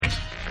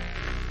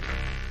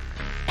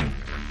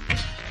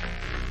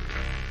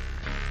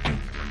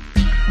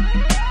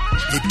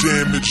The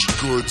Damaged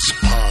Goods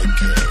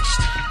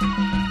Podcast.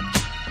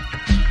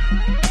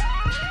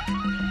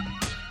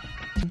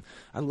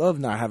 I love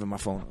not having my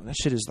phone on. That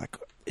shit is like,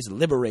 it's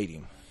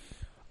liberating.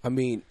 I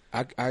mean,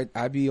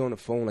 I be on the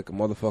phone like a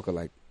motherfucker.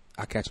 Like,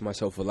 I catch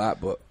myself a lot,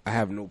 but I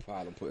have no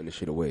problem putting the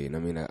shit away. You know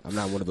what I mean? I'm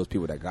not one of those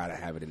people that gotta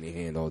have it in their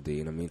hand all day.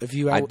 You know what I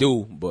mean? I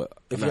do, but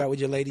if you're out with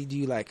your lady,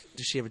 does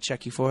she ever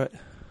check you for it?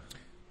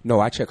 No,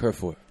 I check her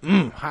for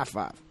it. High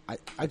five.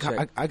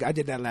 I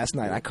did that last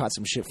night. I caught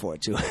some shit for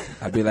it too.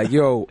 I'd be like,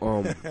 yo,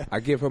 I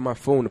give her my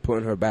phone to put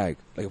in her bag.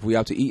 Like if we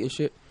out to eat and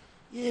shit.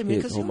 Yeah, man,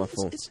 because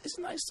it's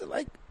nice to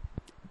like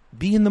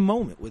be in the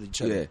moment with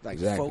each other, yeah, like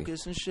exactly.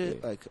 focus and shit.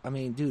 Yeah. Like, I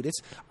mean, dude,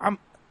 I'm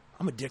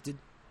addicted.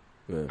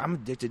 Yeah. I'm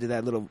addicted to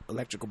that little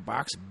electrical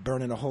box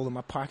burning a hole in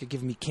my pocket,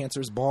 giving me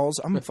cancerous balls.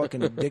 I'm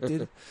fucking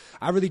addicted.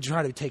 I really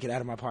try to take it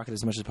out of my pocket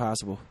as much as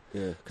possible.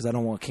 Yeah, because I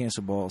don't want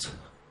cancer balls.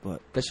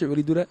 But that shit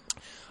really do that?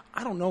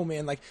 I don't know,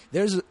 man. Like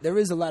there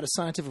is a lot of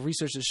scientific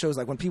research that shows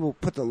like when people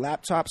put the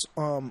laptops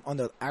on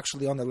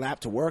the lap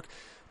to work,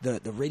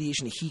 the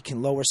radiation heat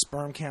can lower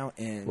sperm count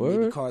and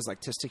maybe cause like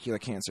testicular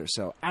cancer.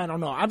 So I don't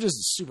know. I'm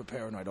just super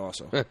paranoid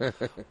also.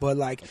 But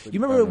like you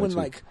remember when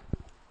like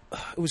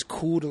it was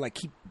cool to like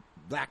keep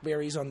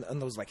Blackberries on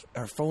those like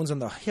our phones on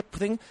the hip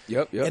thing.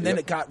 Yep. And then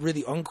it got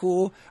really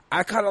uncool.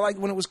 I kind of like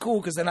when it was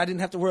cool because then I didn't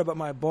have to worry about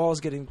my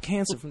balls getting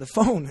cancer from the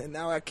phone, and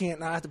now I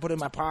can't. Now I have to put it in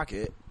my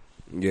pocket.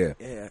 Yeah.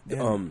 Yeah. I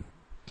don't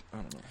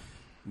know.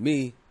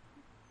 Me,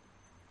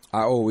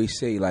 I always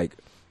say like,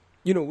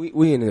 you know,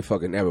 we in the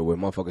fucking era where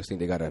motherfuckers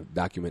think they gotta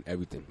document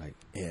everything. Like,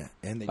 yeah,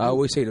 and I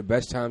always say the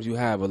best times you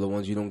have are the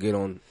ones you don't get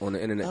on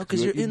the internet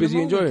because you're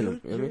busy enjoying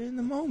them. You're in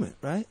the moment,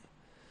 right?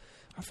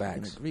 I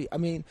Facts. Agree. I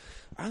mean,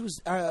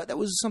 that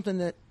was something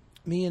that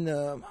me and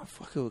a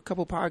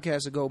couple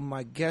podcasts ago,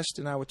 my guest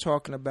and I were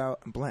talking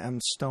about.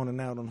 I'm stoning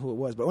out on who it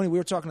was, but anyway, we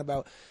were talking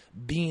about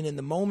being in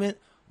the moment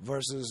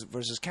versus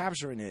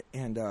capturing it,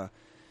 and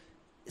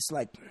it's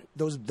like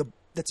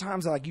the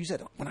times like you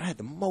said when I had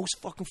the most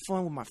fucking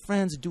fun with my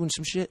friends and doing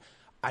some shit.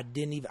 I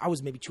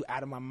was maybe too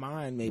out of my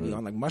mind, maybe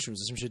on like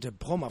mushrooms or some shit to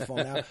pull my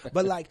phone out,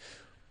 but like.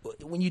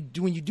 When you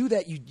do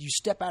that, you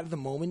step out of the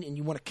moment and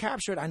you want to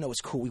capture it. I know it's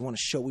cool. We want to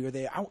show we were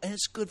there, and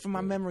it's good for my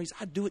memories.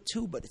 I do it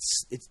too, but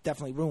it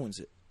definitely ruins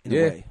it in a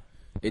way.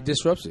 It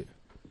disrupts it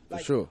for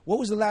like, sure. What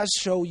was the last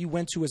show you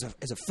went to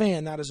as a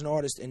fan, not as an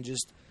artist, and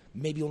just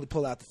maybe only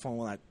pull out the phone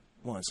like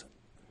once?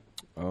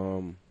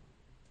 For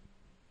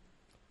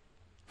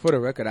the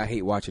record, I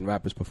hate watching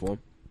rappers perform.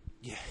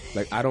 Yeah,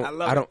 like I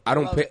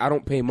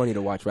don't pay money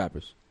to watch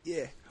rappers.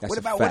 Yeah. That's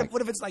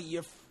what if it's like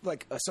you're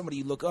like somebody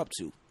you look up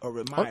to or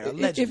admire, a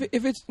legend?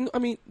 If it's, I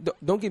mean,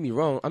 don't get me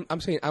wrong.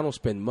 I'm saying I don't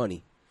spend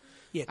money.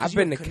 Yeah, I've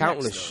been to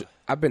countless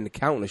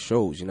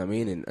shows. You know what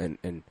I mean?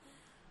 And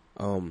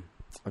I'm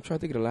trying to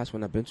think of the last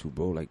one I've been to,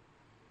 bro. Like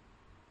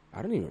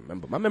I don't even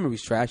remember. My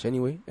memory's trash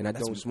anyway, and I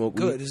don't smoke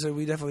weed. Good. So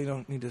we definitely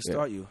don't need to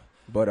start you.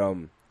 But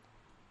I'm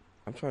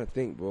trying to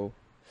think, bro.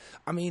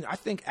 I mean, I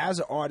think as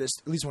an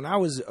artist, at least when I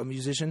was a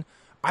musician,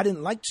 I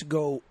didn't like to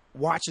go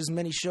watch as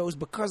many shows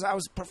because I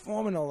was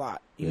performing a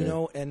lot, you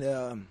know, and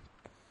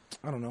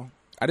I don't know.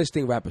 I just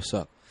think rappers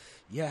suck.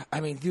 Yeah,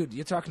 I mean, dude,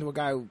 you're talking to a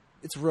guy who,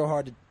 it's real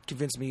hard to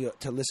convince me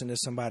to listen to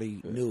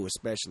somebody new,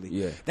 especially.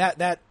 Yeah.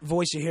 That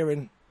voice you're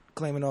hearing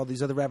claiming all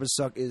these other rappers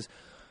suck is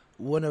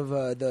one of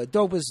the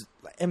dopest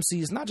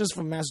MCs, not just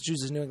from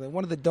Massachusetts, New England,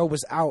 one of the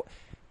dopest out.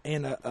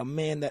 And a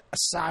man that,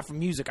 aside from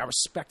music, I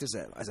respect as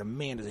a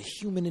man, as a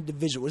human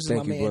individual. This is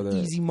my man, brother.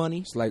 Easy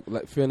Money. It's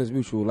like Feelings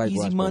Mutual.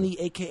 Easy Money,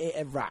 a.k.a.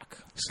 Ed Rock.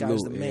 This guy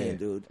is the man,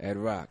 dude. Ed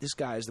Rock. This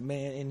guy is the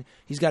man. And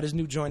he's got his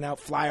new joint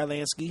out, Flyer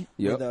Lansky,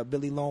 with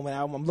Billy Loman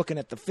album. I'm looking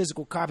at the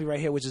physical copy right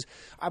here, which is,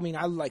 I mean,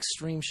 I like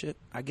stream shit.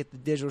 I get the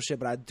digital shit,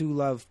 but I do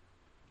love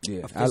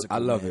I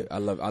love it. I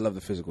love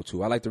the physical,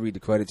 too. I like to read the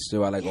credits,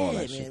 too. I like all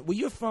that shit. Well,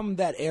 you're from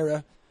that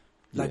era,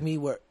 like me,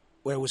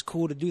 where it was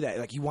cool to do that.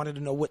 Like, you wanted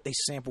to know what they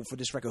sampled for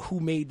this record. Who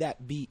made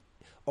that beat?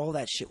 All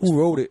that shit. Who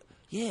wrote it?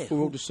 Yeah.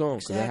 Who wrote the song?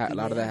 Because a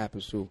lot of that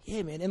happens, too.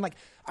 Yeah, man. And, like,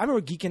 I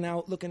remember geeking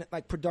out, looking at,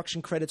 like,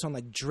 production credits on,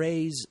 like,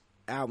 Dre's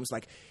albums.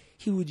 Like,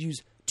 he would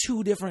use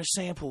 2 different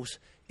samples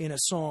in a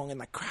song, and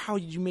like, how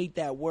did you make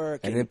that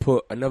work? And then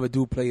put another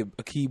dude play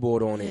a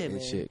keyboard on it and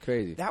man. shit.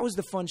 Crazy. That was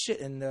the fun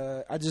shit, and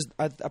I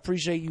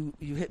appreciate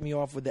you hit me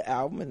off with the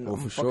album, and I'm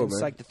for fucking sure,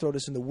 psyched to throw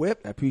this in the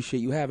whip. I appreciate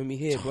you having me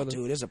here, brother.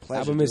 Dude, it's a pleasure.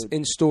 Album is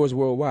in stores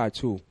worldwide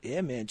too.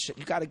 Yeah, man,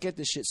 you got to get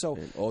this shit. So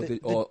and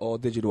all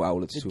digital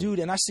outlets too. Dude,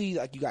 and I see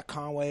like you got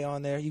Conway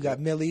on there. You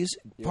got Millie's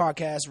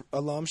podcast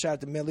alum. Shout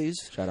out to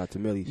Millie's. Shout out to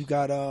Millie's. You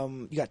got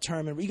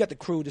Terman. You got the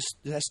crew,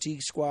 the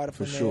ST squad up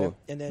for in sure. There.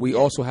 And then we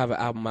also have an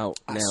album out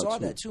now. I saw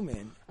that too,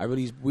 man.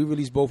 We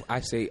released both. I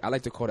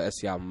like to call the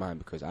ST album mine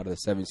because out of the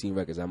 17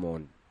 records, I'm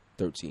on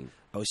 13.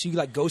 Oh, so you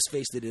like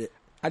Ghostface did it?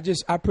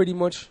 I pretty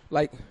much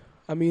like.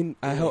 I mean,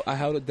 I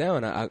held it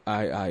down.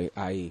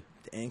 The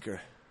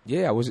anchor.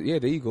 Yeah, I was. Yeah,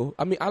 there you go.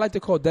 I mean, I like to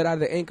call Dead Eye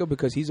the anchor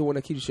because he's the one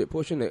that keeps shit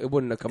pushing. It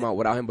wouldn't have come out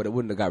without him, but it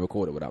wouldn't have got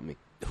recorded without me.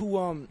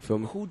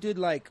 Who did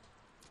like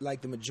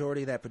the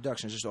majority of that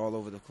production, just all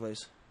over the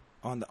place?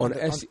 on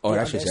the ST. Oh,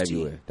 that's just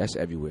everywhere. That's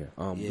everywhere.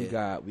 We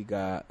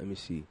got. Let me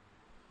see.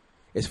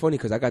 It's funny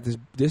because I got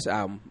this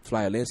album,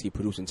 Flyer Landscape,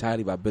 produced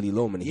entirely by Billy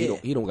Loman. And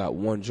he don't got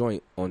one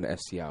joint on the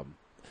ST album.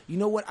 You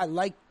know what? I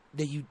like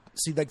that you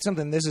see like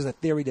something. This is a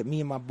theory that me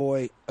and my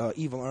boy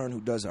Evil Earn, who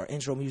does our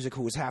intro music,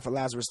 who is half of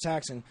Lazarus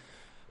Taxon,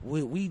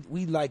 we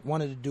like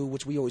wanted to do,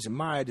 which we always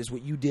admired, is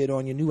what you did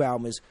on your new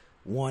album, is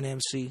one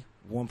MC,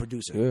 one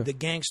producer. Yeah. The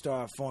Gang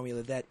Starr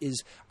formula that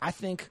is, I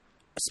think,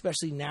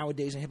 especially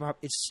nowadays in hip hop,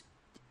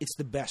 it's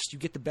the best. You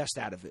get the best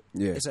out of it.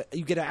 Yeah.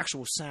 You get an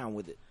actual sound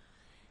with it.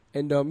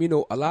 And you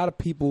know, a lot of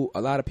people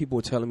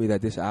are telling me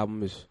that this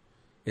album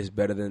is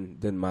better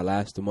than my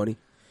last, The Money.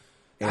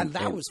 And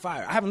that was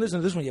fire. I haven't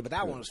listened to this one yet, but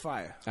that one was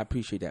fire. I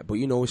appreciate that. But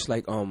you know, it's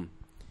like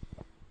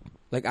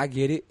I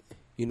get it.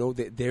 You know,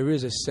 there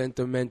is a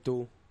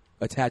sentimental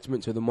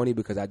attachment to The Money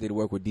because I did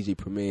work with DJ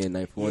Premier and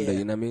Ninth Wonder.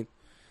 You know what I mean?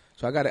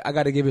 So I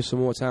gotta give it some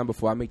more time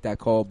before I make that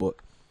call. But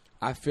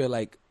I feel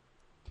like,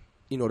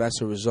 you know, that's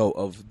a result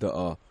of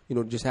the you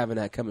know, just having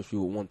that chemistry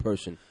with one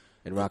person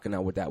and rocking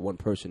out with that one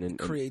person, and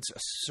creates a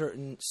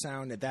certain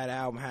sound that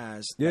album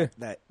has. Yeah,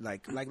 that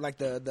like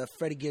the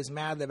Freddie Gibbs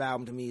Madlib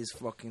album to me is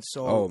fucking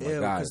so ill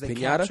because they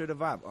Pinata? capture the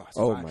vibe.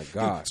 Oh my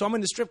god! Dude, so I'm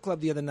in the strip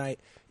club the other night,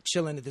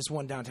 chilling at this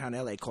one downtown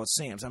LA called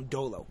Sam's. I'm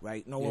Dolo,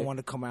 right? No one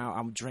wanted to come out.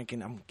 I'm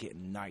drinking. I'm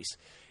getting nice,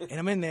 and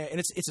I'm in there, and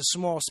it's a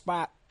small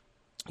spot.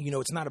 You know,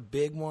 it's not a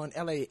big one.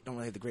 LA don't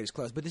really have the greatest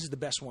clubs, but this is the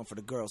best one for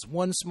the girls.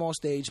 One small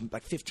stage,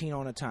 like 15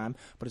 on a time,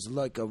 but it's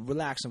like a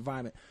relaxed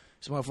environment.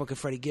 This motherfucker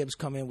Freddie Gibbs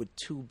come in with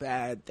two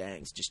bad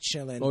things, just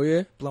chilling. Oh,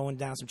 yeah? Blowing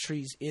down some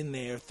trees in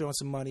there, throwing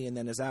some money, and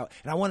then it's out.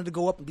 And I wanted to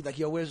go up and be like,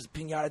 yo, where's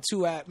Pinata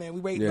 2 at, man? We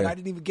waiting, but I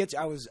didn't even get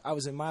to. I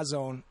was in my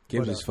zone.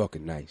 Gibbs is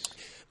fucking nice.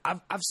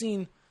 I've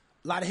seen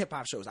a lot of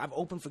hip-hop shows. I've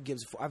opened for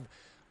Gibbs before.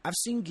 I've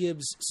seen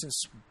Gibbs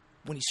since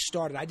when he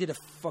started. I did a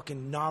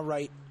fucking Nah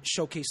Right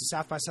showcase in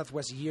South by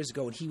Southwest years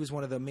ago, and he was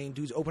one of the main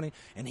dudes opening,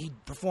 and he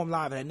performed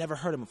live, and I'd never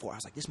heard him before. I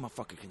was like, this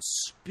motherfucker can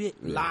spit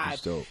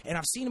live. And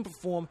I've seen him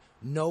perform,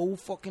 no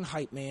fucking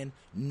hype, man,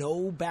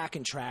 no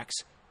backing tracks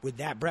with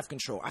that breath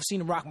control. I've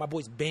seen him rock my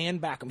boy's band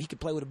back him. He could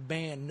play with a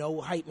band,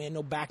 no hype, man,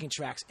 no backing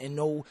tracks, and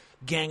no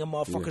gang of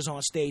motherfuckers on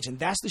stage. And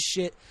that's the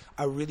shit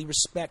I really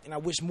respect, and I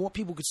wish more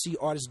people could see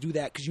artists do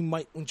that, because you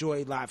might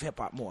enjoy live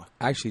hip-hop more.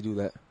 I actually do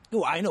that.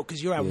 No, I know,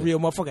 because you're a real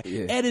motherfucker.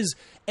 Yeah. Ed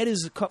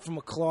is cut from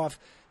a cloth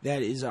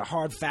that is a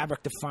hard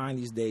fabric to find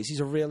these days. He's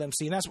a real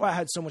MC, and that's why I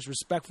had so much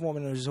respect for him,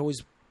 and it was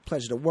always a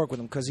pleasure to work with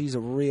him, because he's a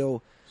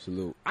real...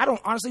 Salute. I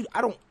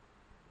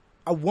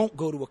won't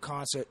go to a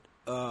concert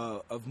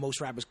of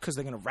most rappers because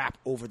they're going to rap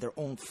over their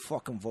own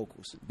fucking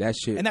vocals. That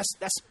shit. And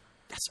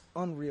that's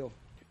unreal.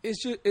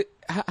 It's just...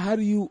 how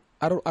do you...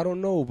 I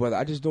don't know, brother.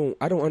 I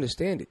don't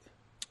understand it.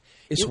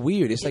 It's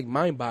weird. It's like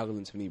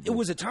mind-boggling to me, bro. It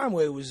was a time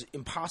where it was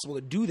impossible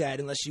to do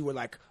that unless you were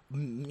like, you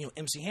know,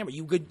 MC Hammer.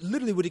 You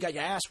literally would have got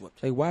your ass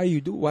whooped. Like, why are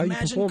you performing?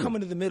 Imagine coming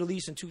to the Middle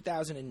East in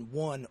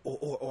 2001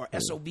 or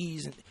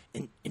SOBs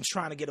and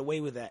trying to get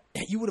away with that.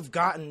 You would have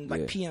gotten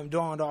like PM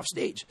Dawned off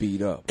stage,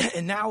 beat up.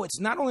 And now it's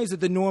not only is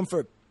it the norm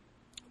for,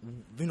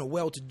 you know,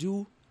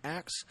 well-to-do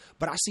acts,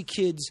 but I see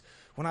kids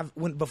when I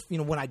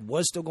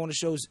was still going to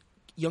shows.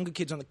 Younger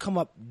kids on the come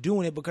up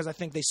doing it because I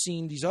think they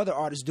seen these other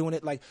artists doing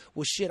it. Like,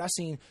 well, shit, I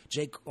seen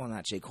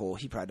not J. Cole.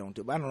 He probably don't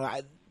do it, but I don't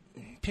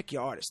know. Pick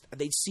your artist.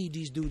 They see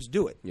these dudes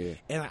do it,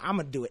 and I'm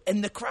gonna do it.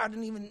 And the crowd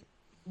didn't even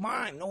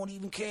mind. No one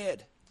even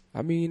cared.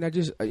 I mean, I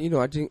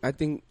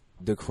think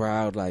the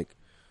crowd, like,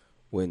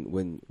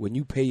 when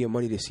you pay your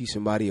money to see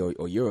somebody,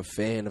 or you're a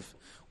fan of,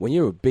 when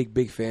you're a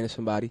big fan of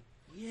somebody,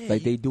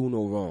 like, they do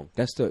no wrong.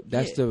 That's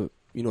the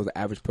you know, the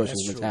average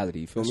person's mentality.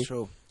 You feel me? That's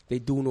true. They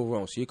do no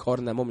wrong. So you're caught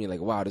in that moment. You're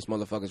like, wow, this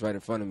motherfucker's right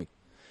in front of me.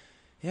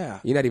 Yeah.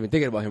 You're not even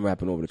thinking about him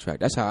rapping over the track.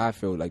 That's how I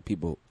feel like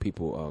people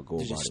go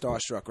about it. Just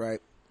starstruck, right?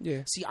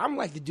 Yeah. See, I'm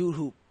like the dude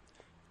who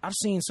I've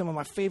seen some of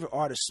my favorite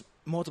artists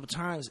multiple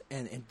times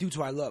and dudes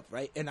who I love,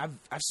 right? And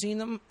I've seen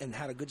them and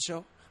had a good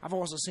show. I've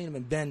also seen them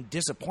and been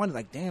disappointed.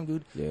 Like, damn,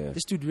 dude,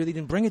 this dude really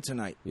didn't bring it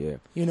tonight. Yeah.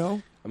 You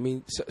know? I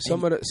mean,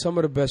 some of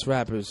the best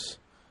rappers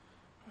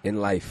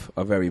in life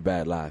are very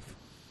bad live.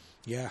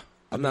 Yeah.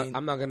 I'm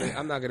not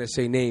gonna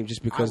say names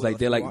just because like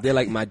they're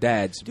like my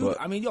dads. Dude,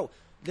 but I mean,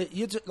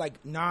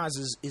 like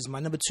Nas is my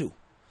number 2,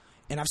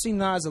 and I've seen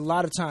Nas a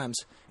lot of times,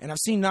 and I've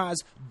seen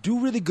Nas do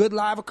really good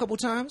live a couple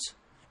times,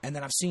 and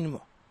then I've seen him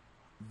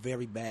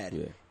very bad.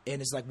 Yeah.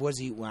 And it's like, was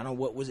he? Well, I don't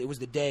know what was it. Was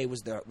the day?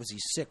 Was he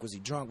sick? Was he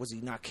drunk? Was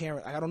he not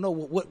caring? I don't know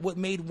what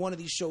made one of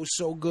these shows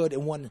so good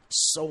and one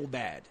so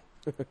bad.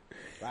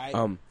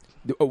 Right.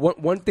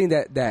 One thing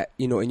that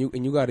you know, and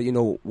you got to, you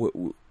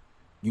know.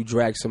 You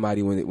drag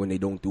somebody when they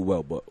don't do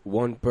well, but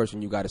one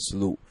person you got to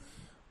salute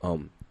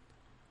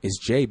is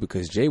Jay,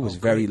 because Jay was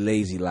very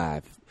lazy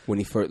live when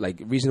he first,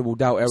 like, Reasonable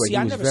Doubt era. See,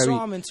 he was very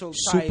saw him until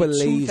super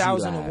lazy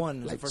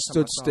 2001 live, like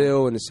stood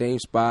still in the same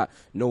spot,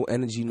 no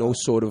energy, no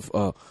sort of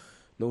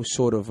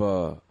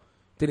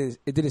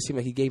it didn't seem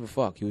like he gave a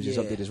fuck. He was just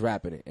up there just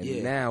rapping it,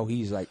 and now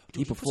he's like, dude,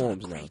 he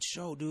performs now. Great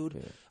show, dude.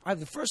 Yeah.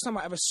 The first time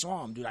I ever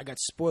saw him, dude, I got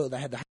spoiled. I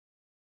had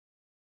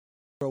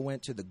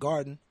went to the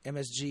Garden,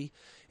 MSG.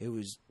 It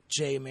was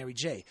Jay and Mary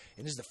J.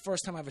 And this is the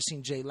first time I ever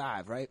seen Jay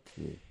live, right?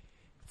 Yeah.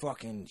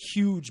 Fucking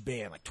huge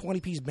band, like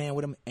 20-piece band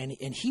with him. And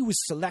he was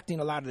selecting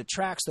a lot of the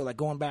tracks, though, like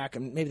going back,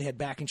 and maybe they had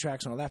backing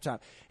tracks on a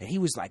laptop. And he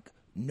was like,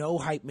 no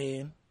hype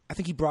man. I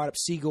think he brought up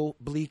Siegel,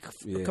 Bleak,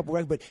 a couple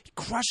records, but he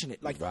crushing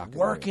it, like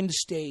working the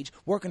stage,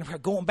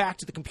 going back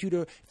to the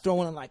computer,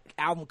 throwing in like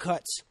album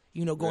cuts,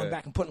 going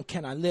back and putting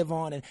 "Can I Live"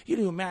 on, and you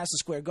do Madison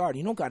Square Garden,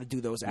 you don't got to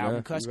do those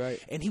album cuts. Right.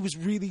 And he was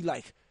really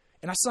like,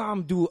 and I saw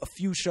him do a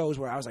few shows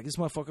where I was like, this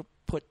motherfucker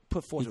put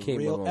forth a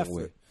real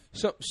effort.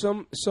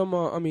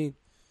 I mean,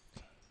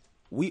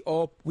 we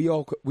all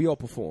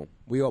perform.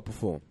 We all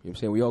perform. You know what I'm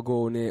saying? We all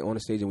go in there on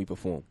the stage and we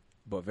perform,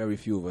 but very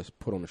few of us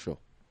put on the show.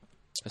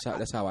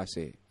 That's how I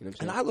say it. You know what I'm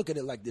saying? And I look at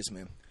it like this,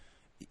 man.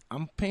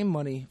 I'm paying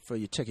money for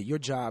your ticket. Your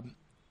job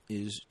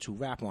is to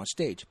rap on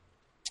stage.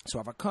 So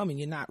if I come and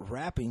you're not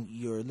rapping,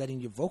 you're letting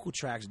your vocal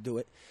tracks do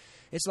it.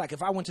 It's like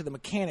if I went to the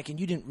mechanic and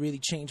you didn't really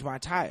change my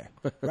tire,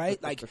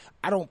 right? Like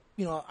I don't,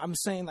 I'm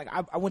saying like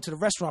I went to the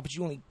restaurant, but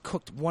you only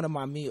cooked one of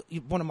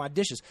my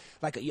dishes.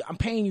 Like I'm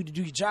paying you to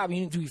do your job and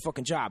you didn't do your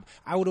fucking job.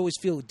 I would always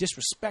feel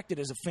disrespected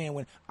as a fan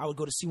when I would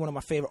go to see one of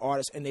my favorite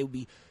artists and they would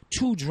be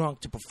too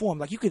drunk to perform.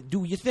 Like you could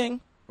do your thing.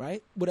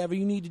 Right? Whatever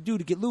you need to do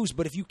to get loose.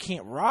 But if you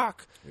can't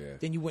rock,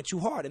 then you went too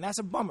hard. And that's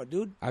a bummer,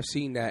 dude. I've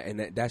seen that, and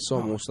that's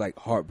almost like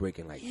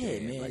heartbreaking. Like,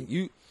 man. Like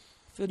you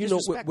know,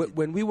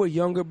 when we were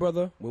younger,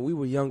 brother,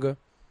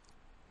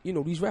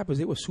 these rappers,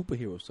 they were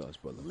superheroes to us,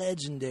 brother.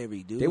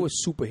 Legendary, dude. They were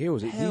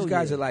superheroes. These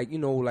guys are like,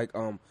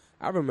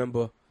 I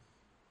remember,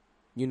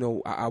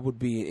 I would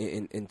be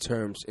in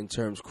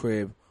terms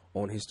crib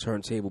on his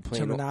turntable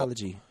playing.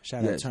 Terminology.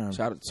 Shout out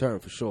to Term,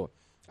 for sure.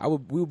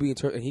 We would be in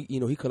turn, and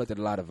he collected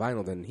a lot of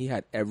vinyl. Then he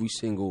had every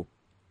single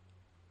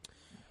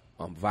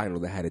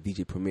vinyl that had a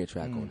DJ Premier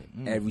track on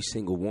it, every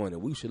single one. And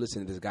we should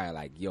listen to this guy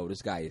like, yo,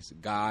 this guy is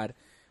God.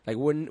 Like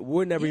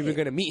we're never even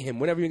gonna meet him.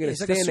 We're never even gonna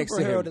stand like next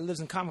to him. Superhero that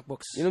lives in comic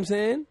books. You know what I'm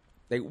saying?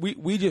 Like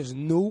we just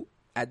knew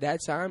at that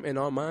time in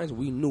our minds,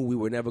 we knew we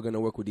were never gonna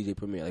work with DJ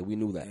Premier. Like we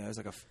knew that. Yeah, it was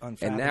like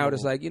and now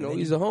it's like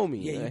he's a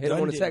homie. Yeah, hit him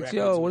on the text,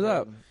 yo, what's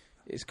up?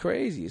 It's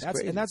crazy. It's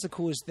crazy. And that's the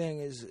coolest thing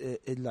is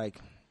it like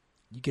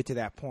you get to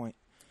that point.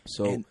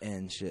 So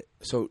and shit.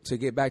 So to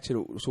get back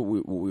to what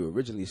we were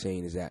originally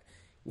saying is that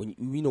when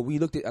we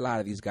looked at a lot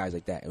of these guys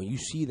like that, and when you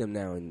see them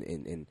now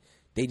and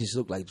they just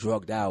look like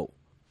drugged out,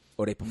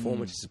 or their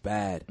performance is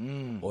bad,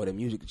 or the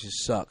music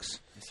just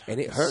sucks, and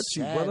it hurts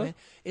you, brother. Man.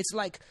 It's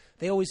like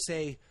they always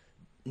say,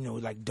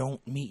 like don't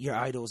meet your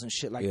idols and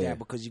shit like that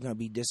because you're gonna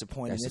be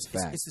disappointed. That's a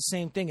fact. It's the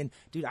same thing. And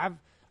dude, I've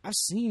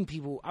seen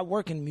people. I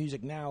work in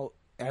music now.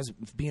 As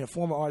being a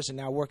former artist and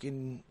now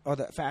working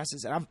other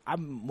facets, and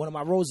I'm one of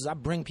my roles is I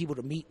bring people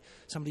to meet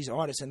some of these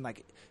artists and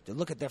like to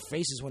look at their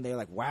faces when they're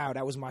like, "Wow,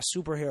 that was my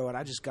superhero," and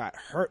I just got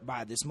hurt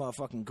by this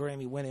motherfucking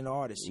Grammy-winning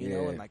artist, you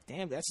know, and like,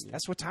 damn,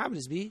 that's what time it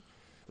is, B.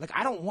 Like,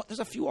 there's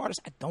a few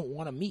artists I don't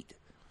want to meet.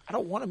 I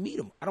don't want to meet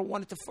them. I don't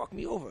want it to fuck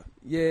me over.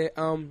 Yeah,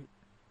 I'm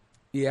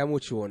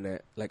with you on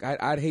that. Like,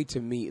 I'd hate to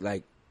meet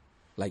like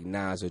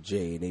Nas or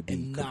Jay and they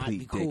be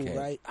complete cool, dickhead.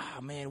 Right? Ah,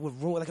 man, it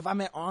would ruin. Like if I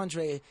met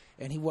Andre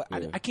and he was,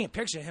 I can't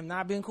picture him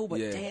not being cool, but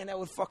damn, that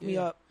would fuck me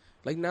up.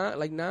 Like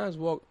Nas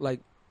walked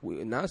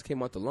Nas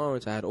came out to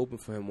Lawrence. I had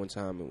opened for him one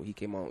time, and he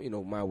came out,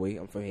 my way.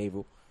 I'm from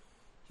Haverhill.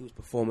 He was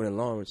performing in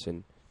Lawrence,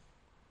 and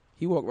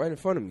he walked right in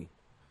front of me.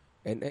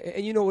 And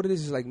you know what it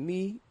is? It's like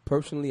me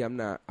personally.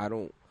 I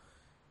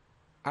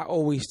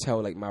always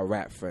tell like my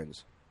rap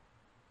friends.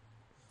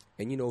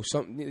 And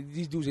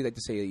these dudes they like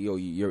to say, "Yo,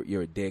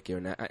 you're a dick,"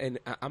 and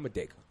I'm a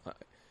dick,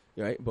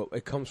 right? But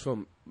it comes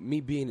from me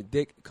being a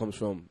dick. It comes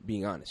from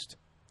being honest.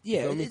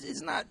 Yeah,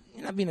 it's not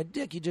you're not being a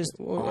dick. You're just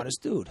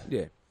honest, dude.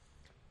 Yeah.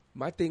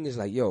 My thing is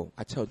like, yo,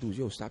 I tell dudes,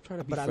 yo, stop trying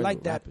to be. But I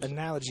like that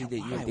analogy that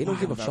you. They don't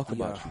give a fuck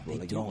about you, bro. They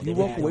like, don't. You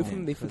walk away from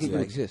them, they forget you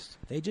exist.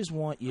 They just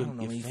want you.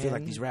 You feel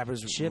like these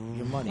rappers chip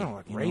your money,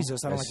 raise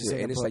us. I don't like to say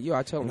that, and it's like, yo,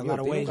 I tell them, in a lot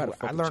of ways.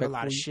 I learned a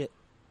lot of shit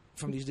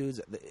from these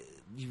dudes.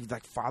 You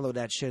like follow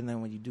that shit, and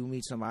then when you do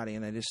meet somebody,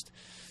 and it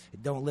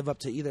don't live up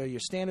to either your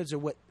standards or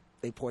what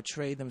they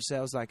portray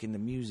themselves like in the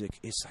music,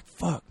 it's like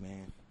fuck,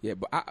 man. Yeah,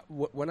 but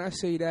when I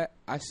say that,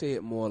 I say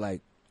it more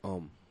like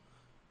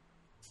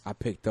I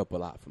picked up a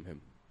lot from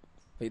him.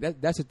 Like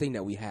that's the thing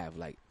that we have.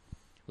 Like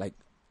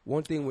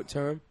one thing with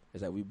Term is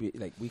that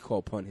we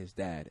call Pun his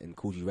dad, and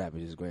Coogee Rap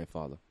is his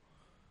grandfather.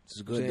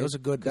 Good. Those are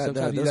good. Those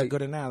are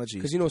good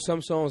analogies. Because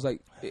some songs and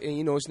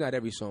it's not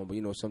every song, but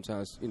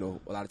sometimes a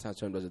lot of times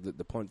Term does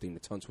the pun thing,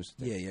 the tongue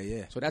twister thing.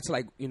 Yeah. So that's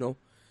like so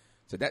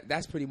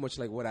that's pretty much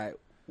like what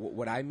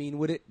I mean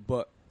with it.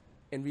 But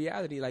in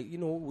reality, like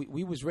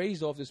we was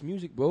raised off this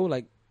music, bro.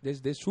 Like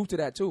there's truth to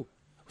that too.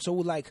 So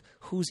like,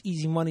 who's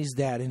Easy Money's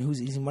dad and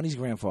who's Easy Money's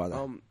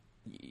grandfather?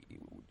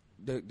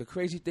 The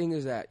crazy thing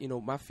is that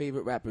my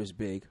favorite rapper is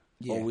Big.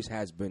 Yeah. Always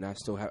has been. I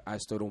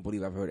still don't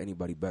believe I've heard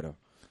anybody better.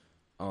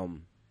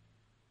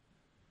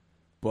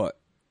 But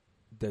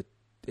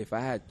if I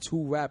had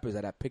two rappers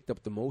that I picked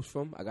up the most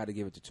from, I got to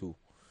give it to two.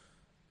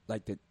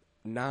 Like the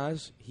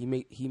Nas, he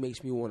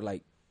makes me want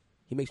to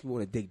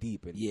dig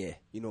deep and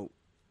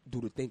do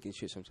the thinking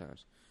shit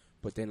sometimes.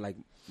 But then like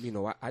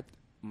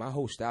my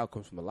whole style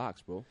comes from the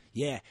locks, bro.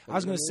 Yeah, I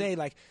was gonna say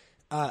like,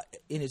 and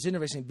it's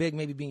interesting. Big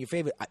maybe being your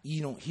favorite.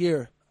 You don't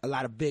hear a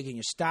lot of Big in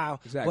your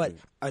style, Exactly.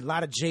 but a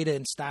lot of Jada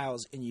and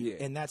Styles in you,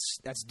 Yeah. and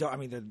that's dope. I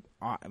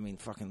mean,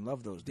 fucking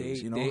love those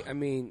dudes. You know, I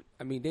mean,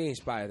 they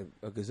inspired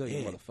a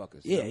gazillion Yeah. motherfuckers.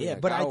 Yeah, You know what I mean? yeah,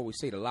 Like, but I I- always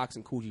say the Locks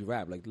and Coogee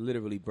rap like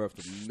literally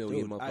birthed a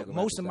million Dude, motherfuckers.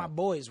 most of my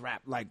boys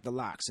rap like the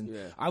Locks, and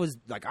Yeah. I was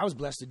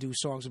blessed to do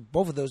songs with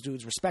both of those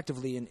dudes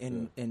respectively,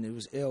 and it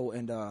was ill,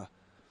 and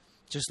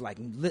just like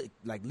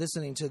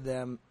listening to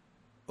them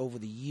over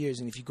the years,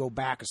 and if you go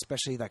back,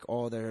 especially like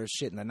all their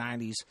shit in the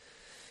 '90s,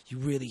 you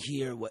really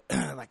hear what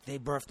like they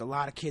birthed a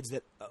lot of kids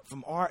that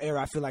from our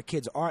era. I feel like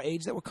kids our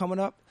age that were coming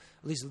up,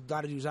 at least a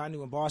lot of dudes I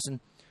knew in Boston.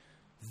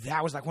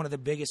 That was like one of the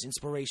biggest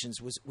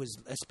inspirations was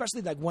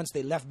especially like once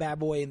they left Bad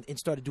Boy and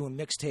started doing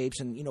mixtapes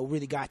and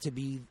really got to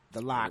be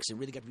the Locks and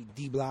really got to be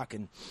D Block,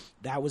 and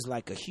that was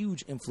like a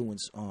huge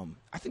influence.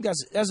 I think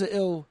that's an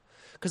ill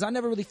because I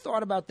never really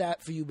thought about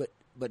that for you, but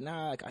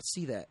now like I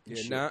see that. And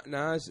shit. Yeah,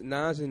 Nas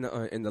in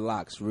the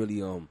Locks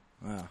really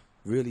Wow.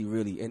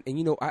 really and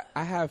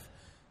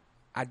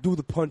I do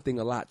the pun thing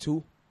a lot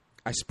too.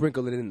 I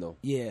sprinkle it in though.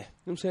 Yeah. You know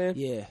what I'm saying?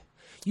 Yeah.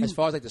 As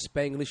far as like the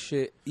Spanglish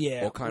shit,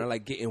 Yeah. or kind of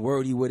like getting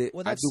wordy with it,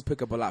 Well, I that's- do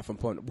pick up a lot from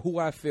pun. Who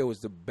I feel is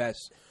the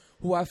best,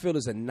 who I feel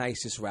is the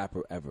nicest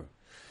rapper ever.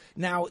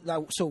 Now,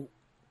 so,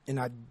 and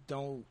I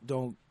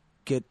don't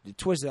get it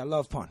twisted. I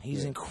love Pun.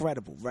 He's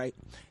incredible, right?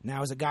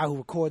 Now, as a guy who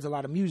records a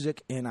lot of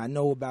music and I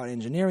know about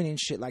engineering and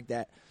shit like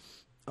that,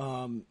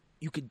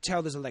 you could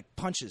tell there's like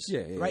punches,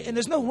 Yeah, right? yeah. And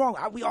there's no wrong.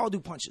 We all do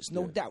punches,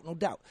 no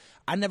doubt.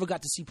 I never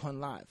got to see Pun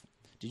live.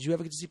 Did you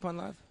ever get to see Pun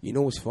live? You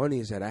know what's funny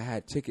is that I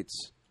had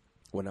tickets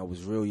when I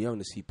was real young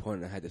to see Pun,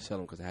 and I had to sell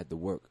them because I had to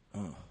work.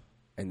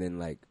 And then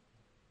like,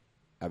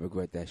 I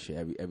regret that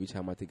shit every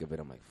time I think of it.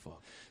 I'm like,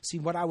 fuck. See,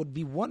 what I would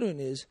be wondering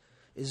is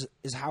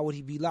how would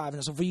he be live?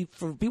 And so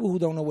for people who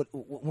don't know what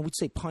when we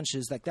say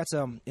punches, like that's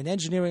in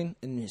engineering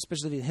and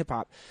especially in hip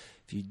hop,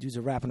 if you do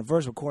the rap and a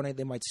verse recording,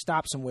 they might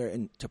stop somewhere,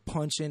 and to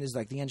punch in is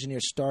like the engineer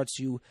starts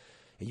you,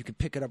 and you can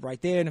pick it up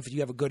right there. And if you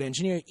have a good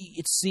engineer,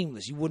 it's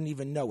seamless. You wouldn't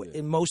even know it.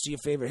 In most of your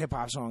favorite hip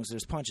hop songs,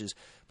 there's punches,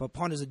 but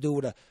Pun is a dude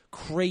with a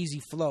crazy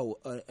flow,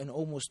 an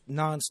almost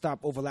nonstop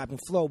overlapping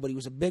flow. But he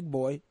was a big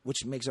boy,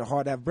 which makes it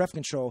hard to have breath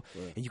control,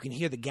 and you can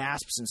hear the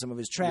gasps in some of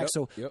his tracks.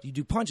 Yep, So yep. you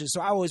do punches.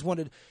 So I always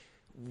wondered,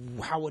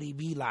 how would he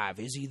be live?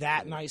 Is he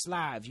that nice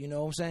live? You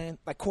know what I'm saying?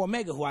 Like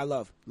Cormega, who I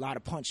love, a lot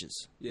of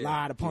punches,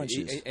 lot of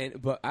punches.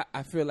 But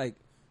I feel like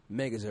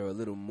Megas are a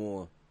little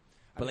more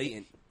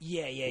blatant.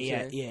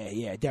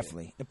 Yeah,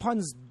 definitely. The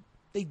Puns,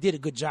 they did a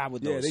good job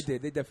with those. Yeah, they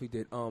did. They definitely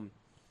did.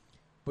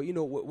 But you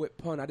know, with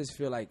Pun, I just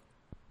feel like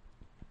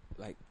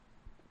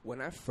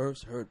when I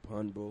first heard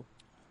Pun, bro,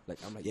 like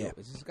I'm like, yo,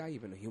 is this guy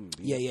even a human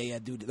being? Yeah,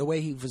 dude. The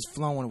way he was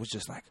flowing was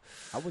just like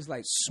I was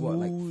like,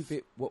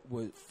 smooth. what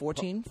was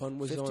 14? Pun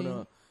was 15?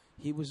 on.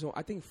 He was on.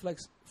 I think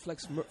Flex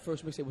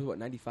first mixtape was what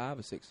 95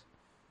 or 6?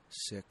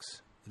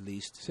 6 at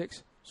least.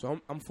 6. So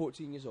I'm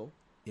 14 years old.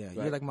 Yeah, Right.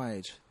 you're like my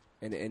age.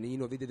 And you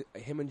know they did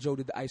him and Joe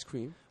did the ice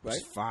cream, right?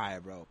 It's fire,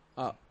 bro.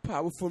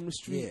 Power from the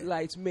street Yeah.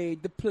 lights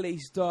made the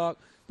place dark,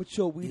 but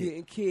yo, we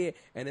didn't care.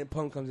 And then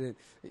Pun comes in.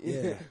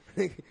 Yeah.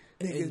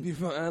 Niggas be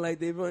fun like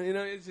they run, you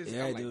know. It's just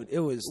Yeah, I'm like, dude. It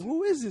was.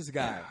 who is this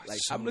guy? Yeah, Like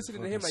so I'm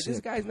listening to him fucking like this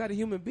sick. guy's not a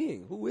human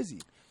being. Who is he?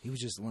 He was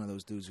just one of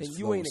those dudes. And whose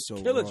you flow ain't was a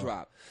so killer raw.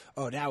 drop.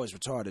 Oh, that was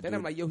retarded. Then dude.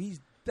 I'm like, yo,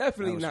 he's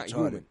definitely That not was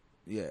retarded. human.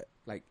 Yeah.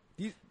 Like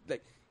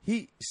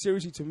he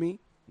seriously to me,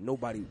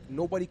 nobody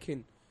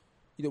can,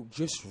 you know,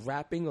 just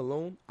rapping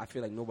alone. I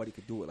feel like nobody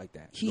could do it like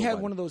that. He had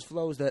one of those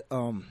flows that,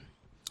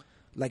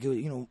 like,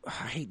 you know,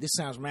 I hate this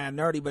sounds mad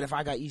nerdy, but if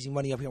I got easy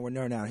money up here, we're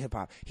nerding out in hip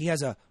hop. He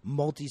has a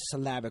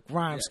multi-syllabic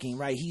rhyme scheme,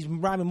 right? He's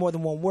rhyming more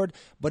than one word,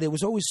 but it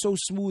was always so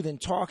smooth in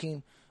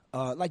talking.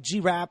 Like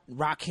G-Rap,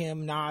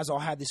 Rakim, Nas all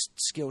had this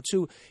skill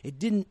too. It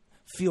didn't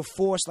feel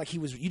forced, like you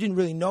didn't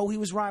really know he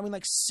was rhyming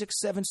like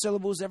 6-7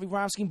 syllables every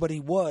rhyme scheme, but he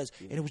was,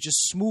 and it was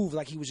just smooth,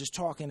 like he was just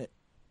talking it,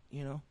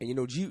 you know? And you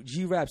know,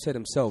 G-Rap said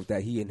himself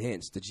that he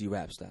enhanced the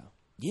G-Rap style.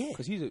 Yeah.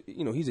 Because he's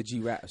a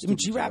G-Rap. I mean,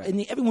 G-Rap,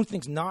 and everyone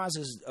thinks Nas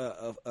is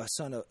a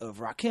son of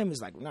Rakim.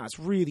 Is like, nah, it's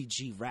really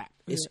G-Rap.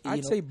 It's, I'd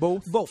you know, say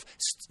both. Both.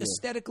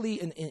 Aesthetically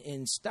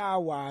and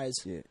style-wise,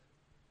 Yeah.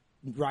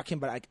 Rakim,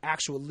 but like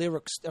actual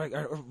lyrics,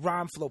 or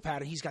rhyme flow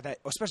pattern, he's got that,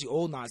 especially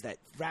old Nas, that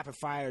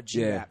rapid-fire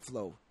G-Rap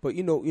flow. But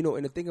you know,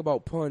 and the thing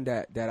about Pun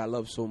that I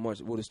love so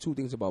much, well, there's two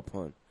things about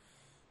Pun.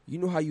 You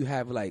know how you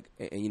have like,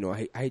 and you know,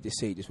 I hate to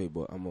say it this way,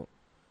 but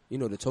you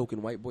know, the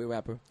token white boy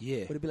rapper? Yeah.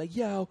 But it'd be like,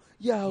 yo,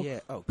 Yeah.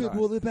 Oh,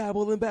 bibble and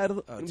babble and battle.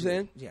 You know what I'm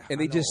saying? And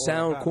they just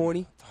sound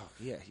corny. Oh,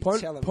 yeah.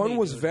 He's telling Pun me,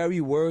 was dude.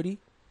 very wordy,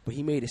 but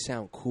he made it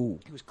sound cool.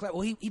 He was clever.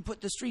 Well, he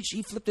put the street,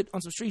 he flipped it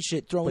on some street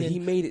shit, throwing But in he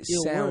made it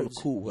ill sound words.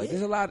 cool. Like Yeah.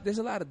 there's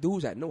a lot of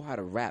dudes that know how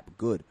to rap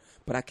good,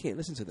 but I can't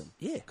listen to them.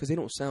 Yeah. Because they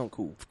don't sound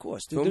cool. Of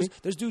course, Feel dude. me?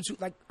 There's dudes who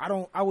like I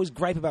always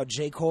gripe about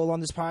J. Cole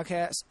on this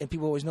podcast, and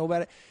people always know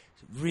about it.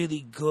 Really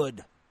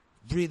good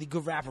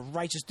rapper,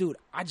 righteous dude.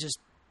 I just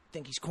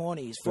think he's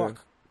corny as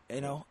fuck.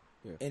 You know,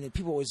 Yeah. And then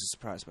people always are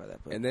surprised by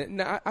that. But And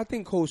then I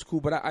think Cole's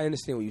cool, but I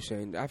understand what you're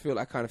saying. I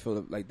kind of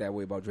feel like that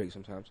way about Drake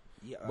sometimes.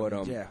 yeah,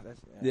 but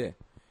yeah.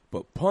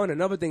 But Pun.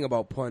 Another thing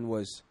about Pun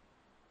was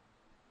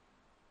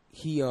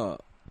he what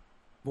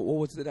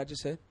was it that I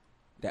just said?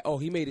 That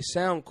he made it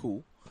sound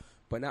cool,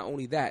 but not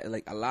only that,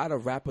 like a lot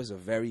of rappers are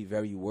very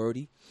very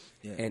wordy,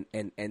 and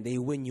they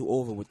win you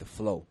over with the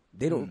flow.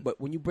 They don't, but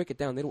when you break it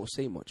down, they don't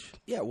say much.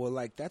 Yeah, well,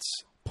 like that's.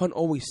 Pun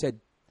always said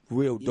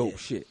real dope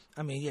shit.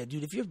 I mean, yeah,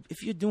 dude.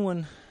 If you're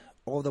doing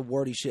all the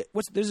wordy shit,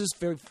 there's this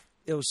very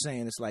ill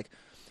saying. It's like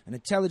an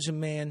intelligent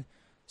man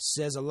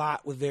says a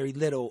lot with very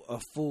little. A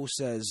fool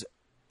says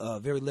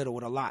very little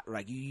with a lot.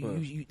 Like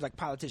you like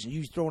politicians,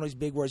 you throwing these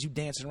big words, you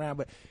dancing around,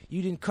 but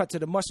you didn't cut to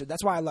the mustard.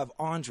 That's why I love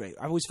Andre.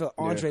 I always felt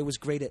Andre was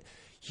great at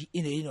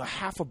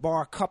half a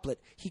bar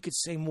couplet. He could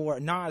say more.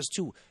 Nas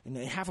too. In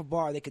half a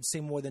bar, they could say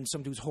more than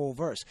some dude's whole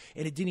verse,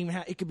 and it didn't even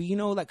have. It could be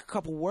like a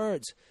couple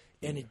words.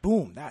 And it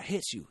boom, that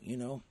hits you,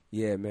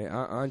 Yeah, man.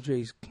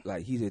 Andre's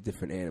like he's a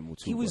different animal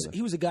too.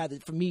 He was a guy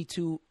that for me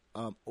too.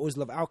 Always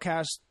loved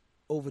Outkast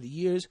over the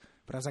years,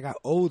 but as I got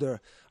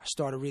older, I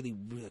started really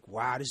like,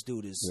 wow, this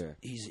dude is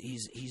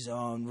he's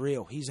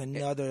unreal. He's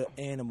another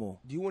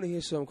animal. Do you want to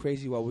hear something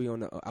crazy while we're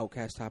on the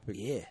Outkast topic?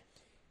 Yeah,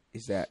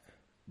 is that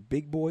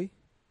Big Boy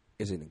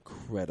is an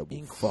incredible.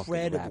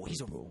 Rapper,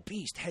 he's a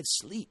beast. Head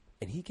sleep,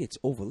 and he gets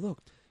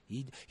overlooked.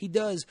 He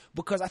does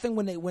because I think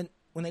when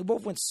they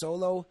both went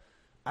solo.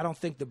 I don't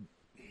think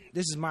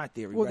this is my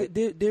theory. Well,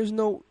 right? there's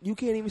no. You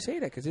can't even say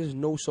that because there's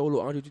no solo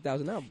Andre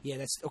 3000 album. Yeah,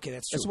 that's true.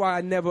 That's why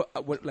I never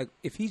like.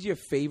 If he's your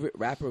favorite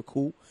rapper,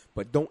 cool,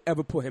 but don't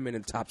ever put him in the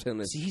top 10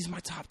 list. See, he's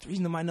my top 3.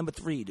 He's my number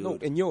 3, dude. No,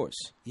 in yours.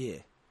 Yeah.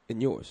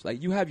 In yours,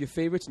 like you have your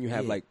favorites and you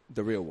have like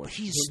the real ones. But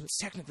he's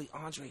technically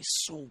Andre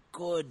is so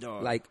good,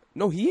 dog. Like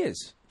no, he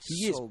is.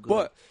 He so is. good.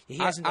 But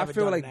I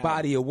feel like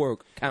body of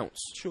work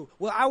counts. True.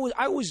 Well,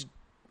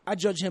 I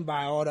judge him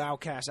by all the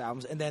Outkast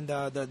albums, and then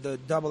the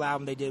double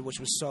album they did, which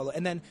was solo,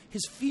 and then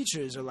his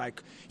features are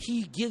like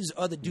he gives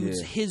other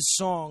dudes his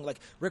song. Like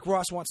Rick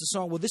Ross wants a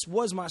song. Well, this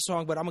was my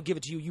song, but I'm gonna give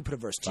it to you. You put a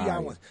verse. T.I.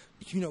 wants,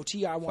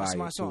 T.I. wants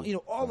my song.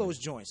 All those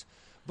joints.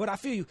 But I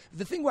feel you.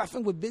 The thing I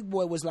think with Big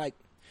Boy was like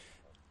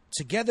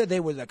together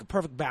they were like a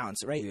perfect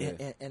balance, right?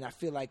 Yeah. And I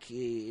feel like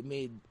it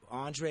made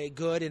Andre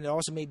good, and it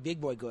also made Big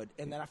Boy good.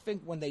 And then I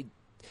think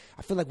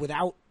I feel like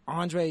without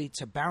Andre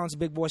to balance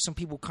Big Boy, some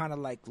people kind of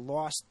like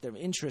lost their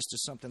interest or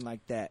something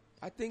like that.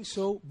 I think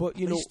so, but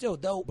he's still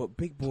dope. But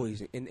Big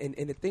Boys, and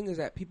the thing is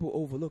that people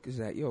overlook is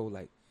that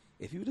like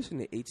if you listen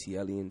to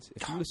ATLians,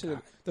 if you listen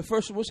to the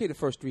first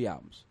 3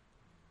 albums,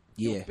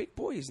 Big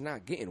Boy is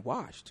not getting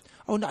washed.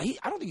 Oh no, I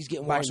don't think he's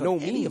getting by washed no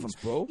on any means, of them,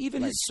 bro.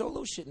 Even his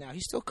solo shit now, he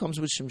still comes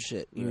with some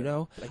shit, you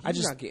know. Like,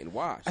 he's not getting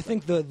washed. I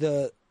think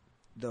the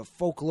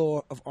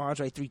folklore of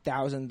Andre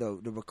 3000,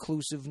 the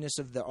reclusiveness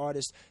of the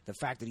artist, the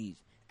fact that he's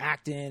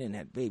acting and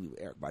had baby with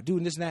Erykah Badu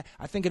and this and that,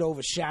 I think it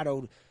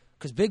overshadowed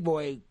because Big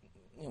Boy,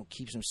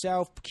 keeps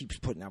himself, keeps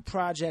putting out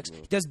projects,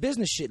 he does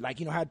business shit like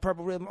had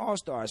Purple Rhythm All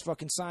Stars,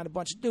 fucking signed a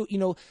bunch of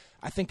dudes.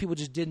 I think people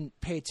just didn't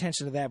pay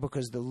attention to that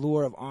because the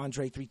lure of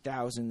Andre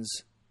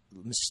 3000's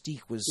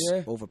mystique was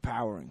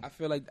overpowering. I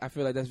feel like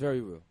that's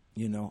very real.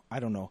 I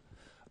don't know.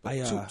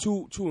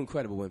 Two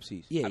incredible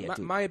MCs. Yeah,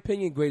 my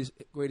opinion,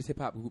 greatest hip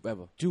hop group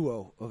ever.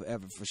 Duo of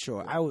ever for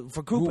sure.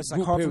 For group it's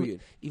like hard for me,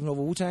 even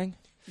over Wu-Tang.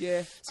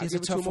 Yeah, see, it's a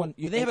tough one.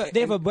 They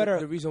have a better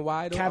the reason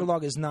why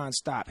catalog is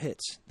non-stop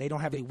hits. They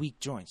don't have any weak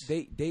joints.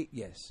 They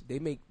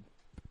make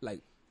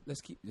like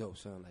let's keep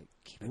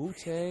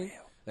Wu-Tang.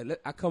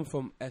 Like, I come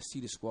from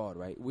SC the Squad,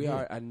 right? We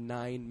are a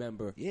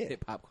 9-member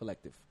hip hop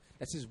collective.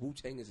 That's as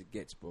Wu-Tang as it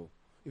gets, bro.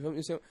 You feel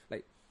me? So,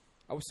 like,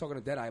 I was talking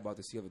to Deadeye about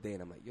this the other day,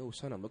 and I'm like, "Yo,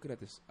 son, I'm looking at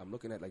this. I'm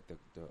looking at like the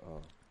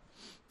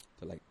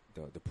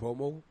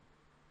promo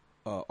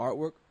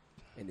artwork,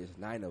 and there's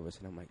 9 of us,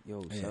 and I'm like,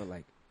 yo, son,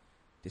 like,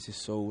 this is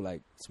so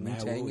like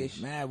Wu-Tang-ish.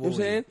 You know what I'm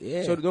saying?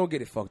 Yeah. So don't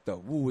get it fucked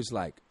up. Wu is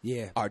like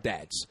our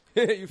dads.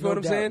 You feel what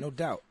I'm doubt, saying? No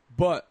doubt.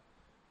 But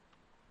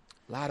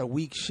a lot of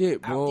weak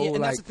shit, bro.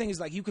 And that's the thing is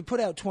like you could put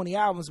out 20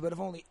 albums, but if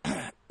only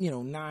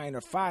 9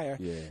 are fire,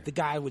 the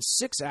guy with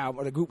 6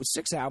 albums or the group with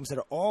 6 albums that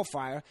are all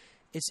fire,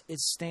 it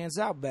stands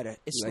out better.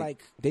 It's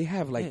like they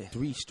have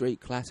 3 straight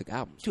classic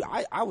albums. Dude,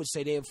 I would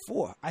say they have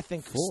 4. I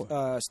think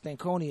 4.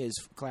 Stankonia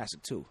is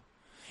classic too,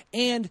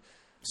 and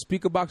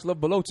Speaker Box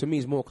Love Below to me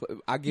is more.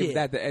 I give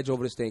that the edge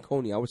over the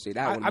Stankonia. I would say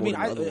that one. I mean,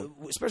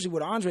 especially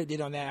what Andre did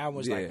on that album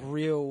was like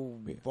real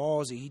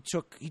ballsy.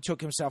 He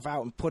took himself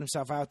out and put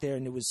himself out there,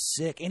 and it was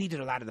sick. And he did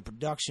a lot of the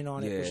production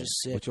on it, which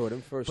is sick.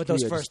 But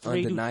those first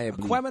 3,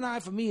 undeniably.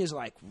 Aquemini for me is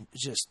like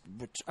just.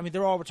 I mean,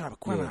 they're all retarded.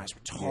 Aquemini is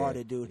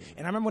retarded, dude.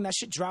 And I remember when that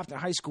shit dropped in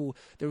high school.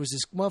 There was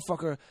this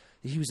motherfucker.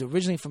 He was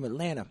originally from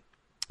Atlanta.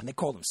 And they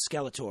called him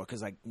Skeletor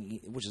because, like,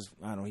 which is,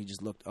 I don't know, he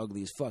just looked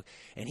ugly as fuck.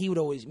 And he would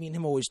always, me and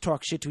him always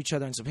talk shit to each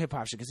other in some hip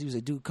hop shit because he was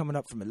a dude coming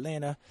up from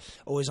Atlanta,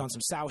 always on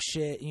some South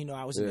shit. You know,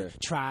 I was in the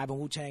Tribe and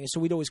Wu-Tang, and so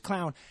we'd always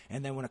clown.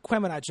 And then when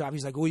Aquemini dropped,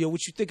 he's like, "Oh, yo,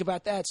 what you think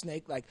about that,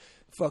 Snake? Like,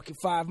 fucking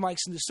 5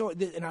 mics in the store."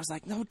 And I was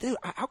like, "No, dude,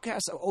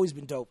 Outkast have always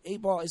been dope.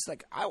 8 Ball is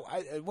like,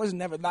 I wasn't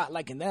never not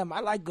liking them. I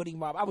like Goody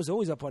Mob. I was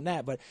always up on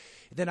that. But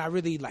then I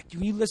really, like,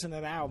 when you listen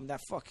to the album, that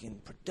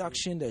fucking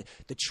production,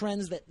 the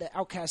trends that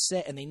Outkast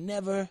set, and they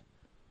never,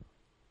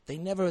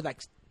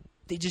 like,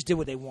 they just did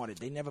what they wanted.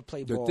 They never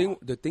played ball.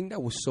 The thing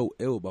that was so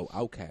ill about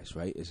Outkast,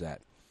 right, is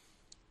that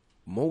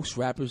most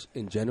rappers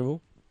in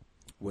general,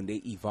 when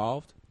they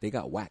evolved, they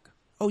got whack.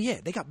 Oh, yeah,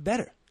 they got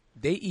better.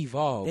 They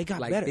evolved. They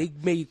got like, better. They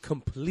made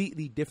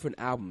completely different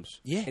albums.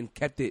 Yeah. And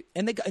kept it.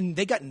 And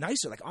they got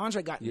nicer. Like,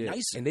 Andre got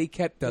nicer. And they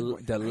kept the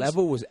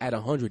level was at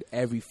 100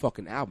 every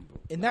fucking album.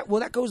 And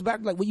that goes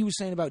back to, like, what you were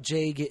saying about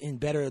Jay getting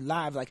better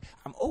live. Like,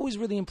 I'm always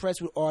really impressed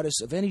with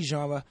artists of any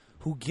genre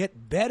who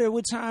get better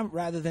with time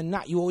rather than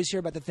not. You always hear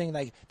about the thing,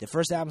 like, the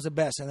first album's the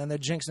best, and then they're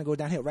jinxed and go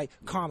downhill, right?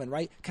 Common,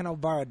 right? Can I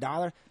Borrow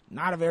 $1?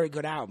 Not a very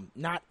good album.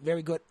 Not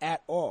very good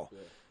at all. Yeah.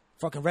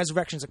 Fucking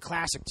Resurrection's a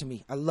classic to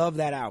me. I love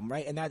that album,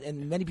 right?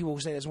 And many people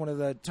will say that's one of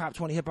the top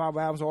 20 hip-hop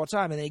albums of all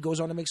time, and then he goes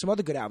on to make some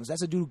other good albums.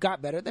 That's a dude who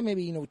got better. Then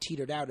maybe,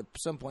 teetered out at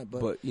some point,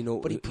 but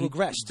he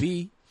progressed.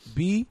 B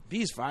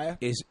is fire.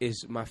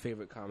 Is my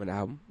favorite Common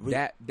album.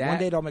 That One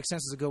Day Don't Make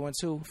Sense is a good one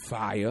too.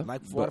 Fire.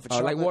 Like Water for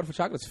Chocolate. Like Water for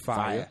Chocolate's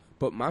fire.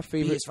 But my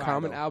favorite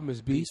Common album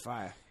is B. B's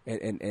fire.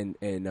 And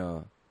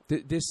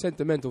there's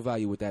sentimental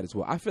value with that as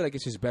well. I feel like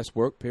it's his best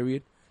work,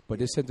 period. But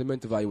there's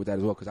sentimental value with that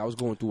as well because I was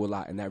going through a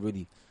lot, and that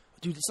really,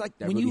 dude, it's like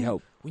when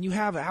you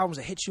have albums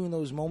that hit you in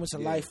those moments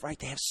in life, right?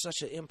 They have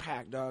such an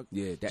impact, dog.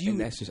 Yeah,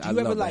 that's just. I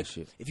love that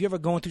shit. If you're ever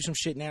going through some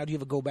shit now, do you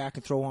ever go back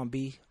and throw on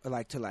B or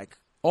like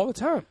all the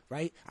time,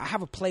 right? I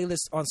have a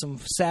playlist on some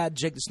sad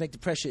Jake the Snake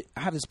Depressed shit.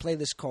 I have this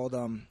playlist called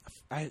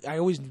I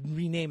always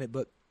rename it,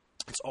 but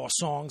it's all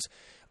songs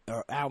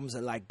or albums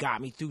that like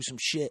got me through some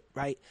shit,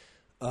 right?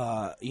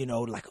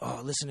 Like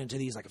listening to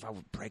these, like if I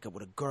would break up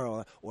with a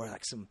girl or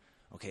like some.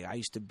 Okay, I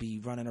used to be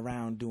running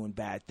around doing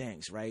bad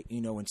things, right?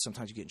 And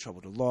sometimes you get in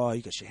trouble with the law.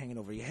 You got shit hanging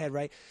over your head,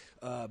 right?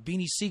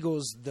 Beanie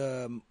Siegel's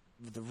the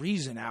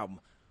Reason album,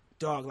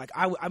 dog. Like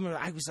I remember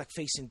I was like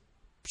facing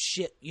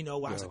shit, where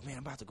I was like, man,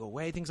 I'm about to go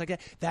away, things like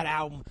that. That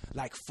album,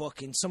 like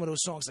fucking some of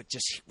those songs, like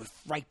just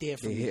right there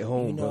for me. Hit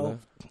home, brother.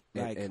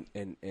 Like,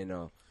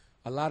 and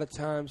a lot of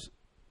times,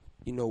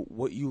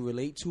 what you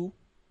relate to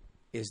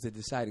is the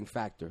deciding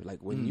factor.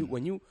 Like when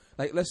you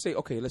like, let's say,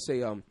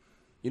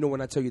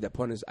 when I tell you that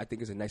Pun is, I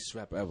think is the nicest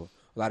rapper ever,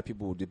 a lot of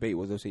people will debate.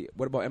 They'll say,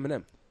 what about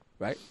Eminem,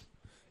 right?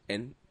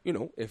 And,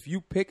 if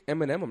you pick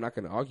Eminem, I'm not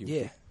going to argue.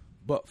 Yeah.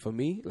 But for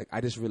me, like, I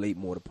just relate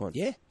more to Pun.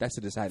 Yeah. That's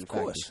the deciding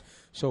factor. Of course.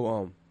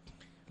 So,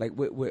 like,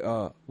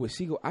 with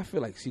Siegel, I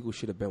feel like Siegel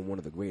should have been one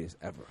of the greatest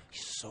ever.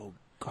 He's so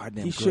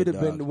goddamn He good, should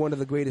have dog. been one of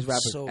the greatest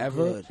rappers So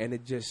ever. good. And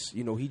it just,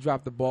 he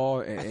dropped the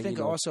ball. And, I think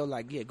also,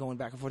 like, going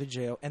back and forth to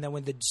jail. And then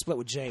when the split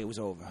with Jay, it was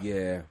over.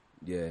 Yeah.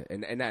 Yeah,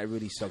 and that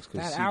really sucks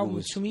because that Siegel album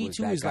was, to me was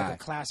too that is guy. like a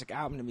classic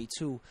album to me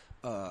too.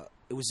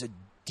 It was a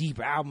deep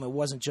album. It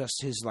wasn't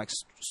just his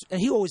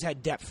and he always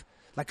had depth.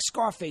 Like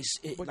Scarface,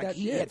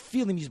 he had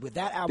feeling music, but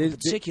that album in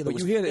particular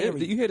was very.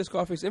 You hear the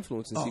Scarface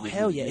influence in Siegel? Oh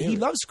hell yeah, he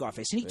loves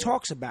Scarface and he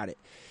talks about it.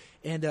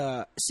 And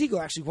Siegel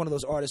actually one of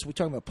those artists. We were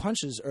talking about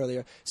punches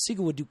earlier.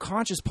 Siegel would do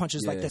conscious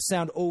punches like that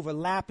sound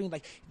overlapping.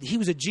 Like he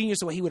was a genius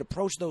the way he would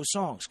approach those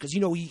songs because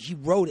he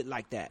wrote it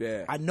like that.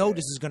 Yeah. I know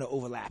this is gonna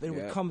overlap. It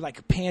would come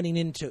like panning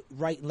into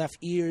right and left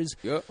ears.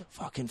 Yep.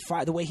 Fucking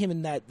fire. The way him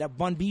and that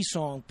Bun B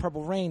song,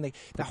 Purple Rain, like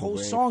the whole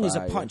Rain, song is a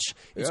fire. punch.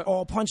 It's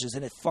all punches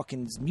and it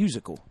fucking is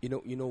musical.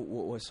 You know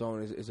what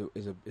song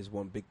is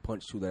one big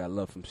punch too that I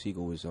love from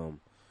Siegel is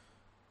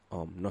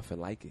Nothing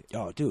Like It.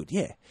 Oh, dude,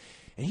 yeah.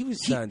 And he was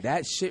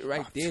that shit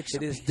right there to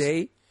this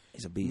day.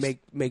 He's a beast.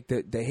 Make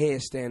the hair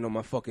stand on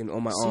my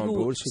arm,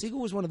 bro. Siegel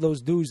was one of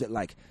those dudes that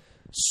like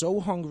so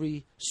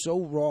hungry, so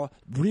raw,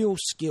 real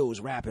skills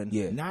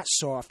rapping, not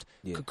soft,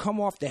 could come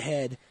off the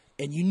head,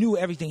 and you knew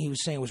everything he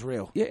was saying was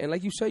real. Yeah, and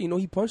like you said,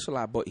 he punched a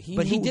lot, but he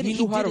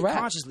knew how to rap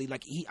consciously.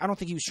 Like I don't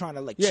think he was trying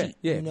to cheat.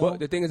 Yeah. But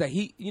the thing is that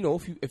he,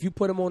 if you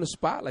put him on the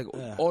spot, like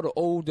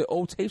all the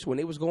old tapes when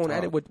they was going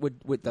at it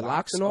with the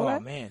locks and all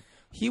that, man.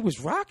 He was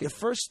rocking. The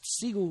first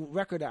Siegel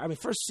record,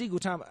 first Siegel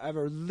time I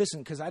ever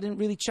listened, because I didn't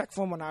really check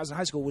for him when I was in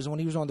high school, was when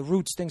he was on The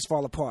Roots, Things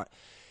Fall Apart.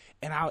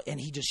 And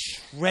he just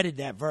shredded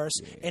that verse.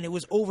 Yeah. And it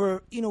was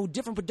over,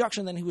 different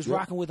production than he was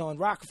rocking with on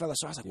Rockefeller.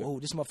 So I was like,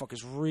 whoa, this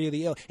motherfucker's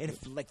really ill. And if,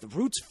 like, The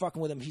Roots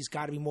fucking with him, he's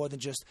got to be more than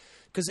just...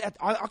 Because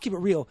I'll keep it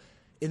real.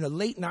 In the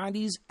late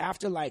 90s,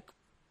 after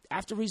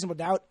Reasonable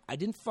Doubt, I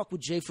didn't fuck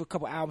with Jay for a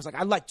couple albums. Like,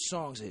 I liked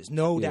songs of his,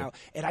 no doubt.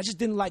 And I just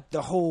didn't like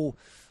the whole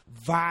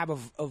vibe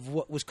of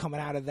what was coming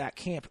out of that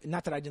camp.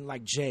 Not that I didn't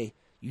like Jay,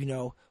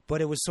 but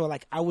it was sort of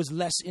like I was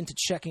less into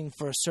checking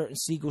for certain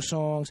Siegel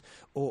songs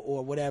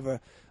or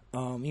whatever.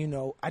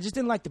 I just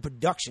didn't like the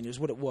production. Is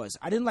what it was.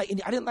 I didn't like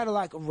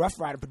a Rough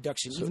Rider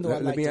production, even though I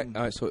liked him.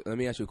 So let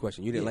me ask you a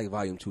question. You didn't like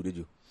Volume 2, did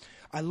you?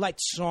 I liked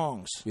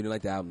songs. You didn't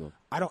like the album, though?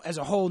 I don't, as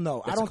a whole,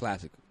 no. That's I don't. a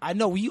classic. I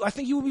know. I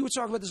think we were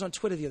talking about this on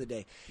Twitter the other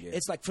day. Yeah.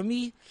 It's like, for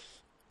me,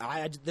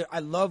 I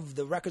love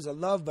the records I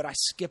love, but I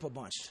skip a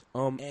bunch.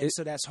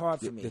 So that's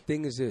hard for me. The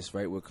thing is this,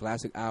 right? With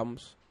classic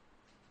albums,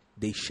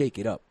 they shake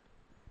it up.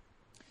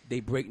 They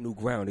break new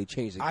ground. They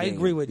change the game. I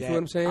agree with you that. Know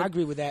what I'm saying? I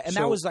agree with that. And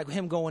So- that was like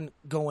him going.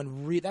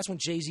 That's when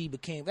Jay-Z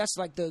became. That's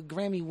like the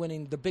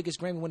biggest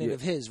Grammy winning of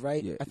his,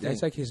 right? Yeah, I think.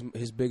 that's like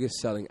his biggest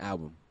selling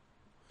album.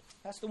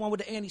 That's the one with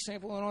the Andy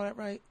sample and all that,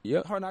 right?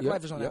 Yeah, Hard Knock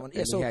Life is on that one.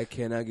 Yeah, and so he had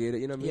Can I Get It?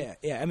 You know what I mean?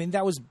 yeah. I mean,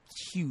 that was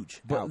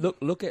huge. But album.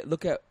 look at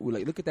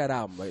that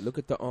album, right? Look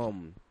at the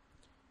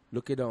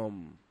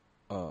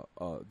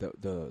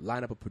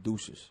lineup of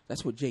producers.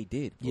 That's what Jay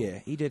did. Bro. Yeah,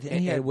 he did. And,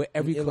 he had with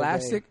every an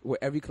classic,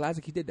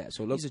 he did that.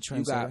 So look, He's a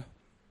you got trendsetter.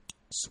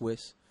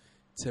 Swiss,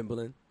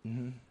 Timbaland.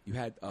 Mm-hmm. You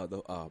had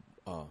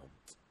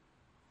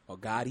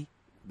Gotti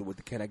with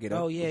the Can I Get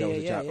Up? Oh, yeah, that was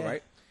yeah, the yeah.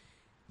 right?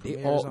 They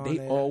Premier's on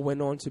there. all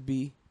went on to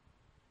be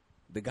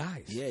the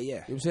guys. Yeah. You know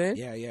what I'm saying?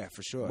 Yeah,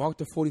 for sure. Mark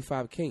the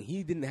 45 King.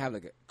 He didn't have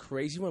like a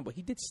crazy one, but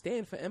he did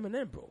stand for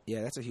Eminem, bro.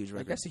 Yeah, that's a huge record.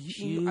 Like, that's a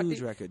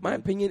huge record. My dude.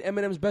 opinion,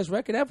 Eminem's best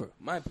record ever.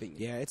 My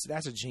opinion. Yeah,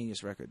 that's a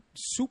genius record.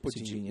 Super It's a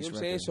genius. genius You know what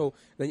I'm saying?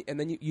 record. So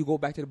then you go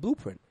back to the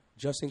Blueprint.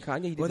 Justin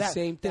Kanye, he did the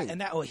same thing.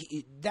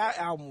 That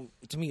album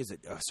to me is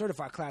a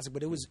certified classic,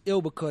 but it was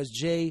ill because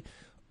Jay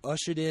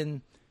ushered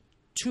in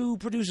two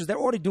producers. They're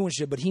already doing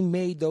shit, but he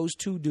made those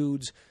two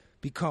dudes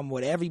become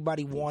what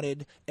everybody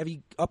wanted.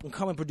 Every up and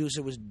coming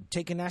producer was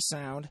taking that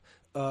sound,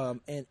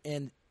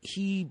 and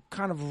he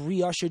kind of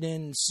re-ushered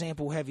in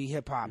sample heavy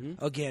hip hop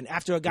again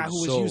after a guy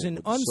who was using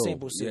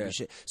unsampled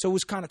shit. So it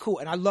was kind of cool,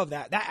 and I love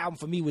that. That album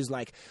for me was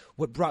like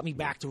what brought me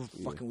back to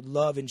fucking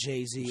loving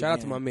Jay-Z. Shout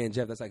out to my man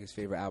Jeff. That's like his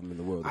favorite album in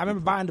the world. I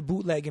remember buying the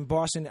bootleg in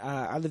Boston.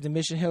 I lived in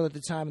Mission Hill at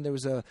the time, and there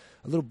was a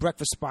little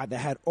breakfast spot that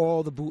had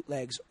all the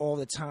bootlegs all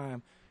the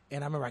time.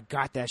 And I remember I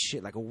got that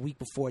shit like a week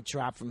before it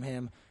dropped from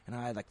him, and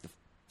I had like the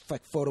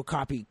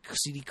photocopy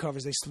CD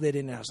covers they slid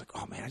in, and I was like,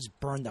 oh man, I just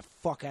burned the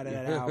fuck out of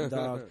that album,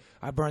 dog.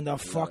 I burned the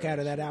fuck out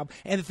of that album.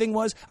 And the thing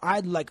was, I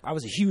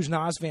was a huge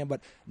Nas fan,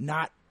 but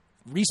not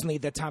recently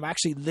at that time. I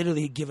actually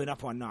literally had given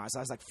up on Nas. I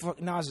was like,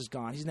 fuck, Nas is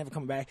gone. He's never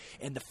coming back.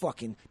 And the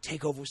fucking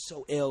Takeover was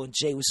so ill, and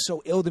Jay was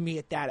so ill to me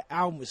at that.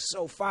 Album was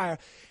so fire.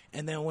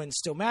 And then when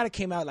Stillmatic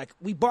came out, like,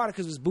 we bought it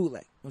because it was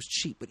bootleg. It was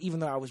cheap. But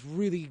even though I was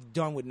really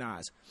done with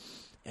Nas,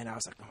 and I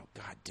was like, oh,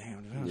 god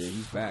damn. Yeah,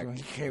 he's back.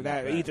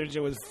 That Ether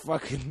shit was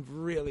fucking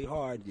really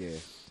hard. Yeah.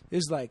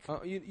 It's like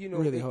you know,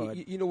 really hard.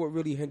 You know what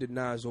really hindered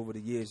Nas over the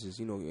years is,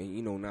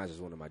 Nas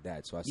is one of my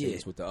dads, so I say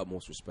this with the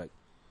utmost respect.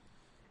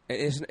 And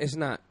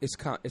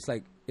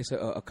it's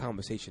a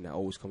conversation that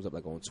always comes up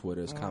like on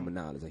Twitter. It's common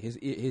knowledge. Like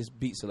his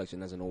beat selection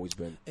hasn't always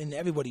been, and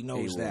everybody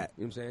knows A1. that.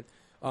 You know what I'm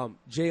saying?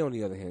 Jay, on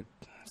the other hand,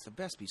 it's the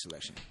best beat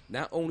selection.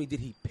 not only did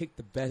he pick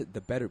the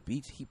better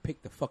beats, he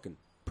picked the fucking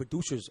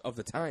producers of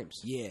the times.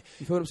 Yeah.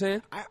 You feel what I'm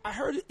saying? I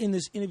heard it in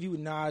this interview with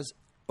Nas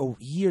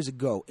years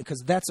ago,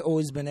 because that's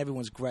always been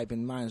everyone's gripe,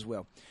 and mine as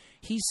well.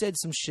 He said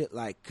some shit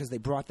like, because they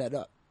brought that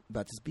up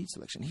about this beat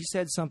selection. He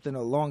said something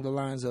along the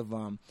lines of,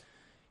 I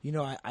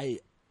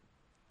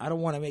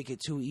don't want to make it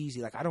too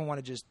easy. Like, I don't want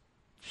to just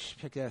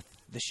pick the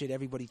shit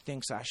everybody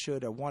thinks I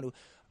should or want to.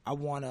 I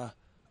want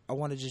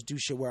to just do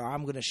shit where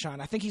I'm going to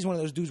shine. I think he's one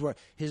of those dudes where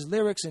his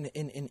lyrics and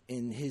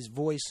his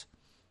voice,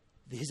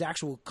 his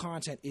actual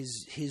content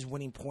is his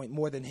winning point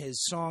more than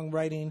his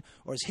songwriting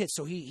or his hits.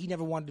 So he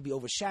never wanted to be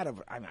overshadowed.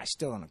 I mean, I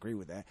still don't agree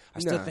with that. I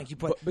still think you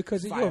put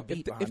because fire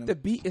beat behind if him. the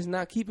beat is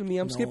not keeping me,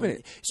 I'm skipping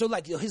it. So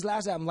like his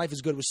last album, Life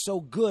Is Good, was so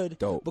good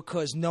Dope.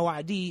 because No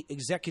ID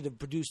executive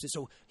produced it.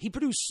 So he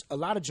produced a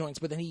lot of joints,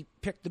 but then he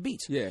picked the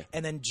beats. Yeah.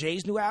 And then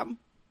Jay's new album,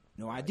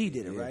 No ID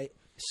did it, Yeah. right?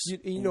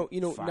 You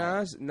know,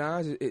 Fire.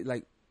 Nas,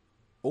 like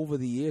over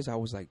the years, I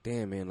was like,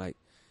 damn, man, like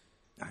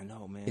I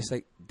know, man. it's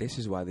like this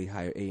is why they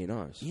hire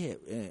A&Rs. Yeah,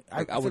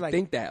 Like, I feel would like-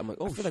 think that. I'm like,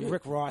 oh I feel shit. like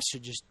Rick Ross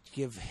should just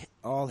give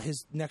all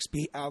his next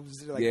beat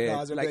albums like yeah,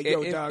 Nas and like be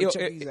like, yo, dog,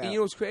 check these out. you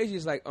know what's crazy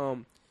is like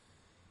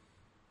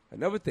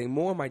another thing.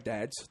 More of my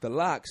dads, the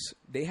Locks,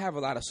 they have a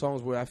lot of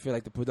songs where I feel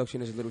like the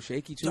production is a little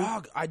shaky too.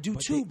 Dog, I do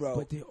But too, they- bro.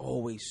 But they're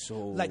always so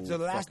Like the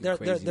last fucking their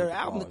crazy with the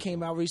album that bars, came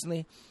bro. out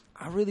recently,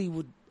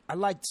 I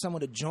liked some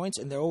of the joints,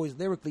 and they're always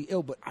lyrically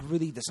ill. But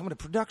some of the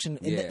production,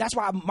 and Yeah. that's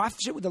why my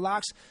shit with the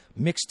Locks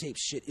mixtape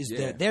shit is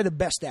Yeah. they're the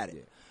best at it.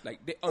 Yeah.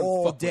 Like they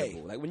All unfuckwittable.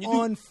 day, Like when you do,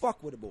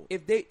 unfuckwittable.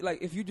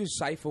 if you just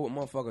cipher with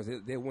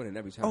motherfuckers, they're winning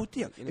every time. Oh, yeah.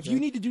 You know what If I'm you saying?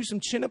 need to do some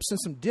chin ups and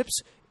some dips,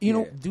 you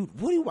know, Yeah. dude,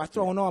 what are I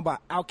throwing on about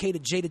Al-Qaeda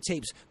Jada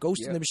tapes,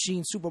 Ghost in Yeah. the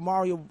Machine, Super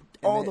Mario, And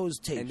all then- those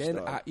tapes. And then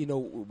dog.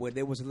 when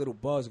there was a little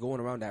buzz going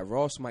around that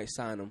Ross might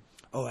sign him.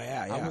 Oh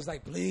yeah, yeah. I was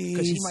like, please,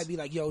 because he might be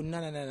like, yo,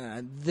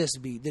 no, this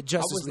beat, the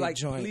Justice was League like,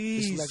 joint,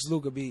 please. this Lex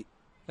Luger beat.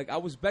 Like I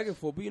was begging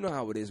for, but you know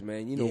how it is,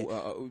 man. You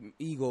know,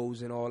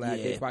 egos and all that.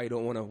 Yeah. They probably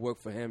don't want to work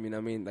for him. You know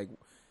what I mean? Like,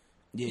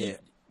 Yeah.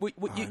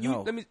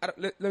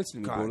 listen to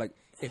me, bro. Like,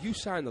 if you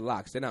sign the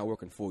Locks, they're not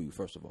working for you.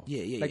 First of all,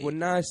 Like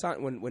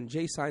when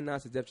Jay signed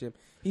Nas to Def Jam,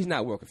 he's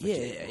not working for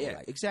Jay. Yeah,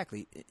 like,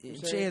 exactly.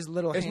 Jay has a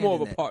little. It's hand more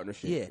of in a that.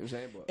 partnership. Yeah, you know what I'm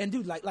saying? But, and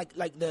dude, like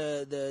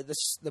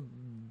the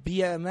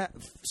BMF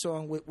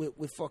song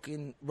with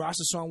fucking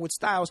Ross's song with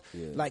Styles,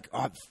 like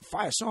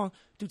fire song.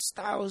 Dude,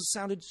 Styles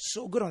sounded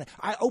so good on it.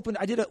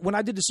 When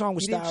I did the song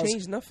with he Styles, didn't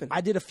change nothing.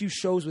 I did a few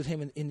shows with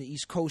him in the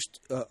East Coast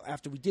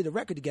after we did a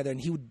record together, and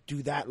he would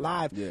do that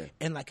live. Yeah.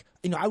 And like,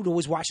 I would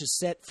always watch his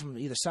set from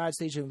either side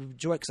stage or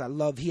enjoy it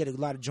because he had a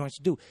lot of joints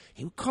to do.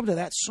 He would come to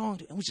that song,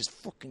 dude, and it was just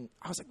fucking.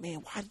 I was like, man,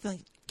 why did I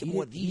get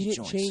more of these He didn't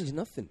joints? change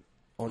nothing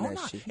on that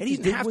shit. And he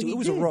didn't have to. It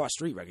was a raw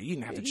street record. You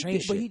didn't have to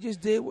change But shit. he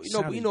just did. We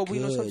know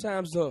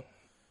sometimes that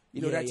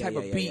type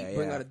of beat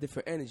bring yeah. out a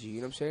different energy. You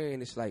know what I'm saying?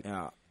 And it's like,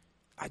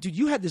 dude,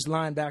 you had this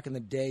line back in the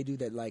day, dude,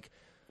 that like,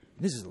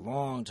 this is a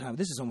long time.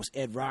 This is almost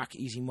Ed Rock,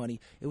 Easy Money.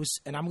 It was,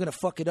 and I'm gonna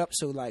fuck it up.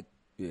 So like,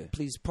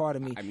 please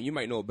pardon me. I mean, you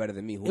might know it better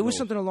than me. It was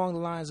something along the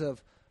lines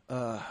of,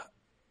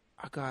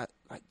 I got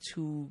like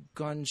 2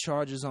 gun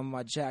charges on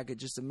my jacket.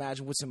 Just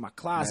imagine what's in my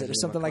closet or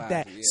something like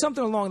that. Yeah.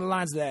 Something along the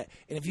lines of that.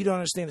 And if you don't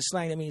understand the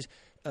slang, that means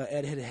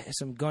Ed had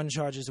some gun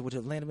charges that would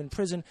have landed him in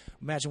prison.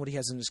 Imagine what he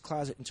has in his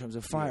closet in terms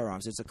of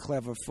firearms. It's a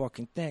clever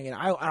fucking thing.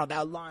 And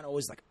that line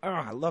always like,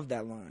 I love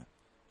that line.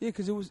 Yeah,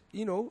 because it was,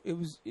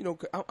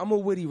 I'm a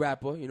witty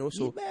rapper,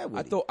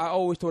 so I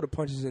always throw the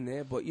punches in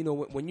there, but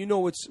when you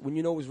know it's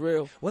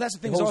real. Well, that's the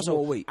thing. It holds Also,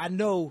 more weight. I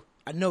know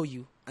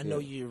you. I know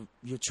your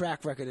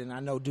track record, and I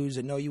know dudes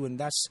that know you, and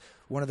that's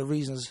one of the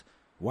reasons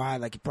why,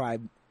 like, you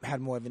probably had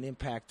more of an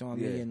impact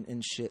on me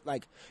and shit.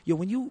 Like, yo,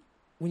 when you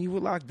were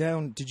locked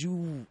down, did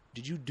you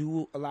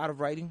do a lot of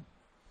writing?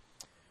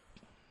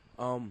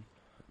 Let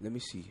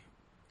me see.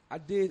 I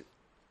did.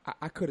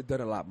 I could have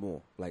done a lot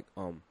more. Like,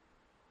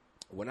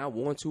 when I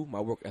want to, my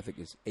work ethic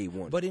is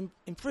A1. But in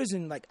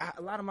prison, like,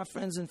 a lot of my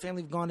friends and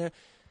family have gone there.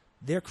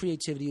 Their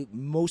creativity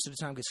most of the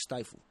time gets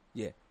stifled.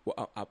 Yeah.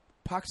 Well,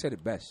 Pac said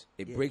it best.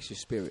 It breaks your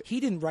spirit. He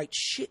didn't write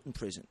shit in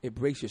prison. It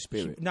breaks your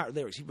spirit. Not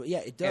lyrics.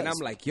 It does. And I'm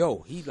like, yo,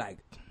 he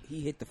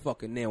hit the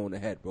fucking nail on the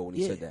head, bro, when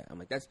he said that. I'm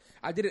like,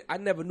 I did it. I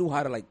never knew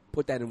how to, like,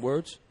 put that in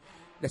words.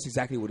 That's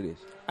exactly what it is.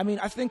 I mean,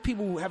 I think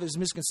people have this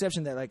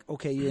misconception that, like,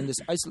 okay, you're in this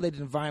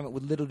isolated environment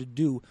with little to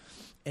do,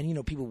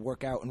 and, people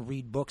work out and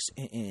read books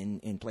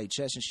and play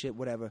chess and shit,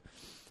 whatever.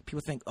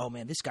 People think, oh,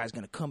 man, this guy's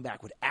going to come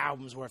back with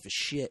albums worth of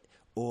shit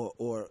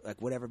or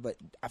like whatever. But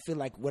I feel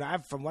like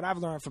from what I've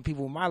learned from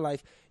people in my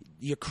life,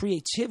 your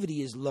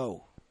creativity is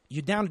low.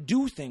 You're down to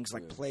do things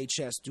like play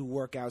chess, do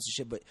workouts and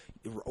shit,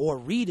 or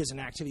read as an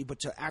activity,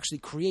 but to actually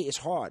create is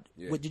hard.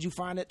 Yeah. Did you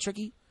find that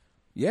tricky?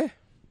 Yeah,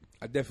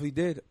 I definitely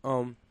did.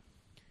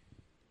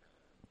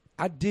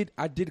 I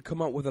did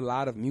come out with a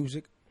lot of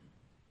music.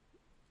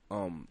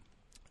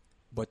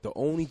 But the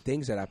only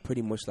things that I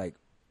pretty much like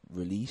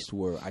released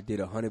were I did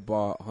a 100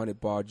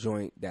 bar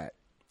joint that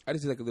I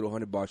just did like a little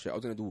 100 bar shit. I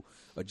was gonna do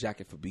a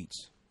jacket for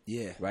beats.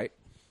 Yeah. Right?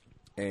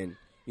 And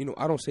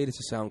I don't say this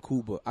to sound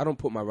cool, but I don't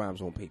put my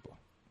rhymes on paper.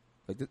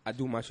 Like I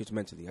do my shits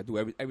mentally. I do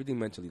everything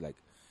mentally. Like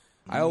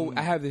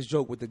I have this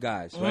joke with the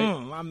guys, right?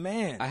 My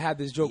man. I have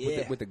this joke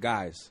with the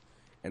guys.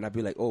 And I'd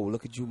be like, oh,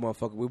 look at you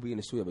motherfucker. We'll be in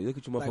the studio. But look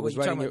at you motherfuckers like,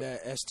 writing. Talking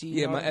about that ST?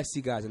 Yeah, my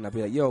ST guys. And I'd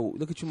be like, yo,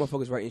 look at you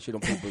motherfuckers writing shit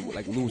on paper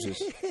like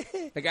losers.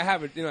 Like I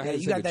haven't, I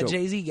had you got that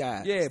Jay-Z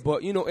guy. Yeah,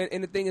 but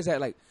and the thing is that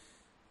like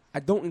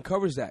I don't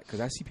encourage that because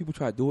I see people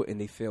try to do it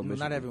and they fail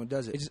miserably. Not everyone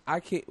does it. It's just I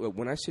can't.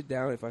 When I sit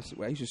down,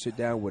 I used to sit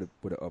down with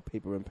a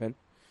paper and pen,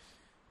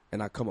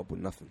 and I come up with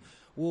nothing.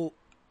 Well,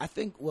 I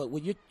think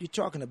what you're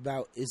talking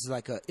about is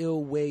like a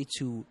ill way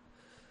to.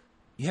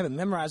 You haven't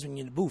memorized when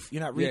you're in the booth.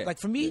 You're not reading. Yeah. Like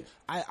for me,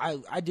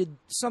 I did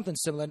something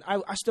similar.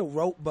 I still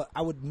wrote, but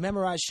I would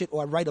memorize shit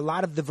or I'd write a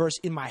lot of the verse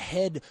in my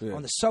head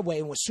on the subway.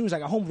 And as soon as I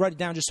got home, write it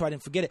down just so I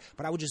didn't forget it.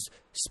 But I would just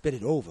spit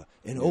it over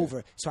and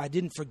over. So I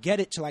didn't forget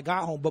it till I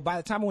got home. But by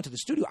the time I went to the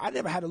studio, I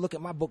never had to look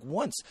at my book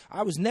once.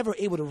 I was never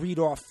able to read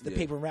off the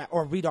paper wrap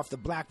or read off the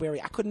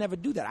BlackBerry. I could never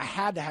do that. I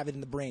had to have it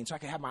in the brain so I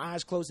could have my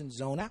eyes closed and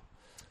zone out.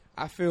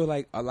 I feel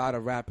like a lot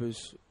of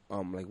rappers,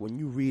 like when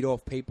you read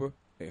off paper,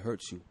 it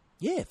hurts you.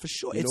 Yeah, for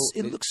sure.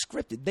 It looks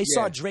scripted. They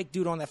saw Drake do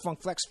it on that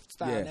Funk Flex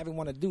style, and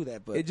everyone want to do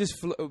that. But it just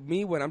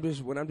me when I'm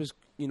just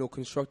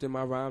constructing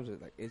my rhymes.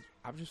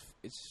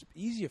 It's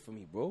easier for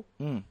me, bro.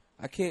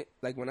 I can't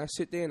like when I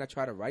sit there and I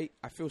try to write.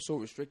 I feel so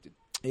restricted.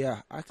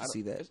 Yeah, I can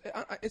see that.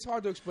 It's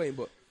hard to explain,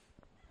 but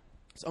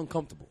it's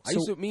uncomfortable.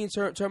 Me and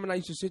Termin, I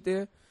used to sit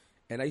there,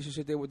 and I used to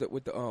sit there with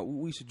the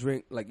we used to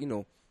drink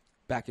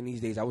back in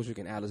these days. I was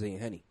drinking Alizé and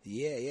Henny.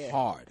 Yeah,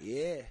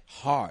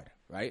 hard,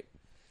 right?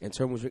 And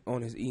Term was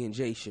on his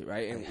E&J shit,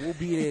 right? And we'll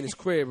be there in his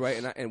crib,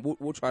 right? And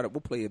we'll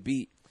play a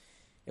beat,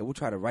 and we'll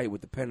try to write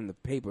with the pen and the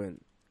paper.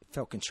 And it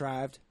felt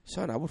contrived.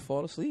 Son, I would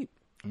fall asleep.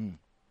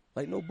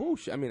 Like no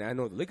bullshit. I mean, I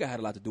know the liquor had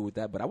a lot to do with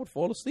that, but I would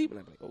fall asleep and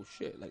I'd be like, oh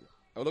shit! Like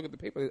I would look at the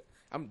paper,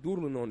 I'm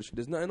doodling on the shit.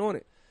 There's nothing on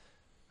it.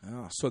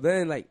 Oh. So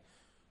then, like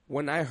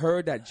when I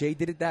heard that Jay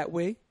did it that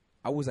way,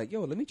 I was like,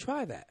 yo, let me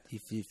try that.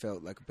 He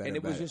felt like better. And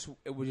it was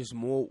just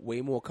way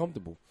more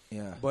comfortable.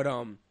 Yeah. But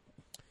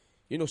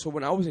You know, so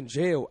when I was in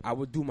jail, I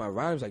would do my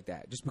rhymes like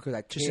that just because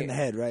I can't. Just in the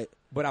head, right?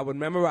 But I would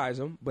memorize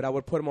them, but I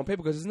would put them on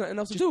paper because there's nothing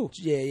else to do.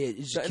 Yeah,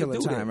 it's just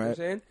killing time, right? You know what I'm right?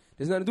 saying?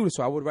 There's nothing to do,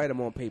 so I would write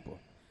them on paper.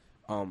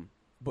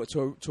 But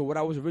to what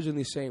I was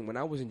originally saying, when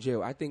I was in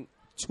jail, I think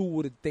 2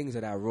 of the things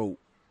that I wrote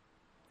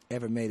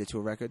Ever made it to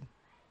a record?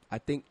 I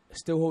think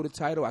Still Hold the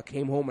Title. I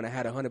came home and I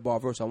had a 100-bar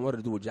verse. I wanted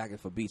to do a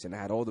Jacket for Beats, and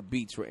I had all the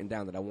beats written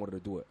down that I wanted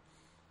to do it.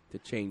 To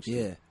change.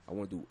 Yeah. I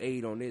want to do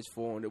 8 on this,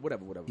 4 on it,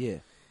 whatever. Yeah.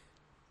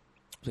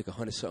 It was like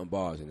 100-something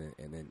bars, and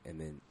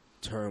then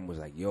Term was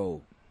like,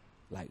 "Yo,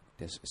 like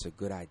it's a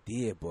good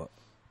idea, but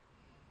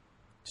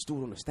just do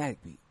it on a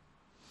static beat."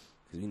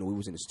 Because we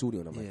was in the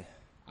studio, and I'm like,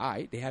 "All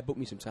right." They had booked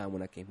me some time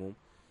when I came home,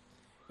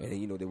 and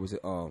then there was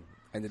it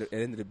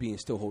ended up being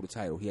Still Hold the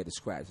Title. He had the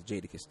scratch.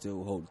 Jada could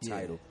still hold the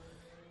title,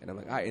 and I'm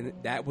like, "All right."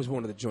 And that was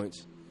one of the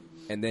joints.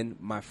 And then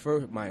my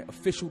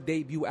official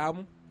debut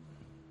album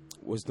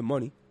was The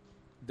Money.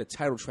 The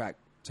title track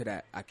to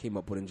that I came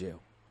up with in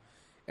jail.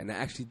 And I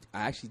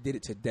actually did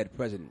it to Dead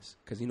Presidents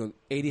because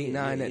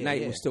 88.9 that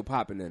night was still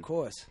popping then. Of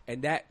course.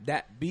 And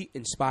that beat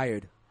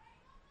inspired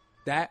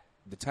the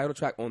title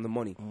track on The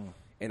Money.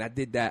 And I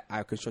did that.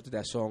 I constructed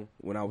that song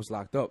when I was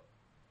locked up,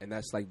 and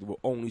that's like the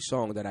only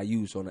song that I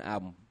used on the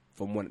album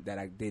from one that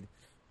I did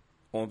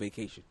on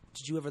vacation.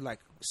 Did you ever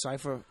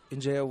cipher in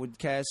jail with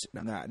Cass?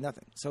 Nah,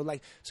 nothing. So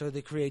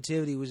the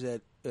creativity was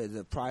at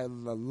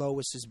probably the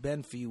lowest it's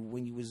been for you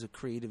when you was a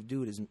creative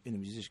dude in the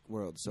music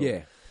world. So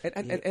yeah,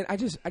 and I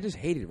just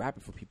hated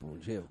rapping for people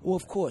in jail. Well,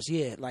 of course,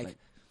 yeah. Like I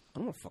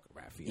don't want to fucking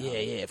rap for you.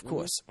 Yeah, of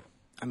course.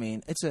 I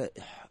mean, I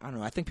don't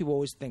know. I think people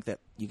always think that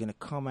you're gonna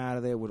come out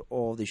of there with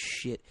all this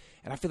shit,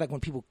 and I feel like when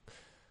people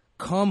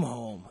come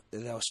home,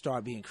 they'll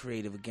start being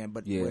creative again.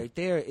 But right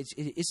there,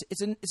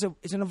 it's an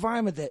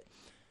environment that.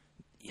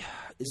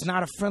 It's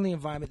not a friendly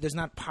environment. There's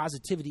not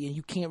positivity, and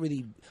you can't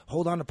really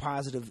hold on to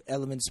positive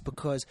elements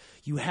because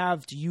you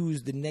have to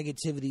use the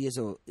negativity as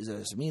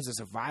a means of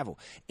survival,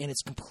 and it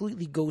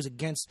completely goes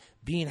against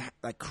being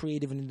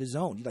creative and in the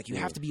zone. You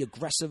have to be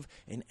aggressive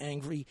and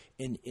angry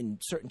and in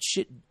certain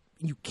shit.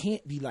 You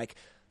can't be like,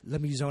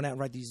 let me zone out and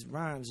write these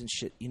rhymes and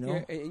shit.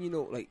 Yeah,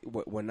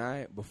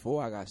 and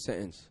before I got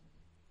sentenced,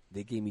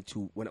 they gave me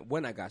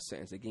when I got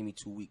sentenced, they gave me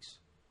 2 weeks.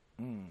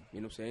 You know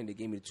what I'm saying? They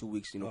gave me the 2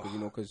 weeks,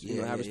 because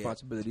I have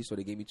responsibility, so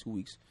they gave me 2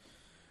 weeks.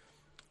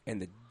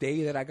 And the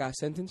day that I got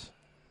sentenced,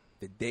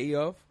 the day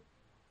of,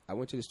 I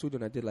went to the studio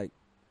and I did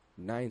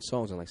 9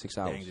 songs in 6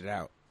 hours. Banged it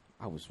out.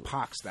 I was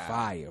Pac style.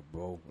 Fire,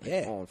 bro.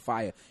 On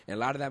fire. And a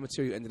lot of that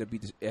material ended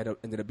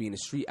up being the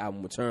street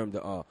album with Term,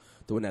 the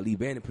one that Lee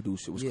Bannon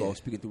produced. It was called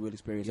Speaking Through Real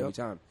Experience Every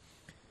Time.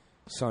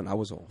 Son, I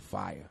was on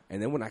fire.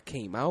 And then when I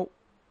came out,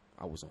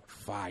 I was on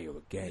fire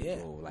again,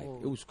 bro.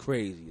 It was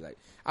crazy.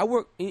 I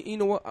work. You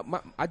know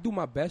what? I do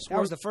my best. That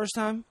was the first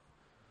time.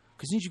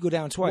 Because didn't you go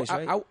down twice?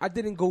 Right? I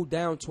didn't go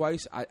down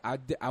twice.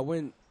 I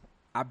went.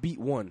 I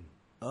beat one.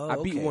 I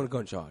beat one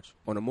gun charge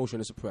on a motion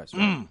to suppress.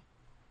 Right?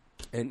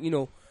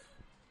 And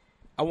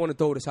I want to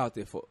throw this out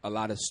there for a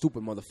lot of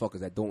stupid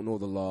motherfuckers that don't know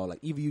the law.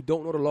 Either you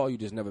don't know the law, or you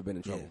just never been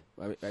in trouble.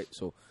 Right?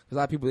 So, because a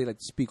lot of people, they like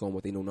to speak on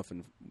what they know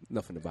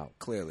nothing about.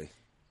 Clearly.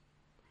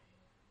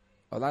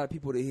 A lot of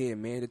people, they hear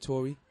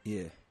mandatory.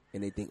 Yeah.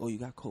 And they think, oh, you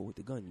got caught with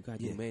the gun. You got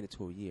to do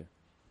mandatory. Yeah.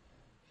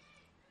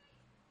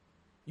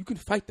 You can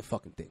fight the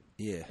fucking thing.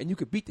 Yeah. And you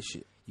can beat the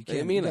shit. You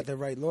can't. You got the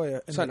right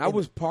lawyer. Son, I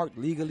was parked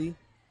legally.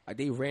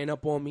 They ran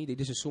up on me. They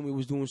just assumed we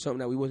was doing something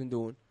that we wasn't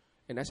doing.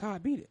 And that's how I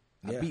beat it.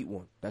 I beat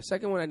one. That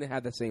second one, I didn't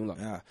have that same luck.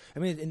 Yeah. I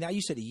mean, and now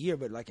you said a year,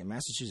 but in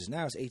Massachusetts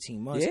now it's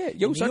 18 months. Yeah.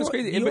 Yo, son, it's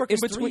crazy.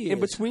 In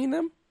between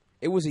them,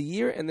 it was a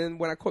year. And then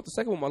when I caught the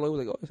second one, my lawyer was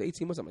like, oh, it's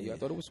 18 months. I'm like, I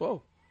thought it was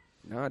 12.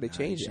 Nah, they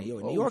changed it. Yo,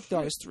 in New York,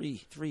 dog, it's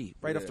three,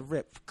 right off the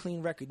rip.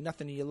 Clean record,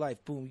 nothing in your life.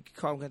 Boom, you can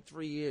call him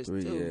 3 years,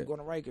 going to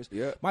Rikers.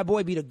 Yeah. My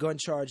boy beat a gun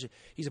charge.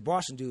 He's a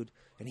Boston dude,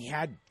 and he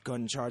had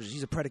gun charges.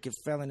 He's a predicate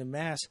felon in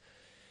Mass.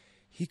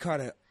 He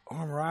caught an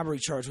armed robbery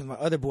charge with my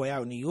other boy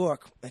out in New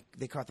York.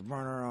 They caught the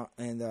burner,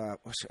 and a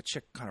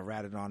chick kind of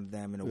ratted on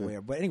them in a way.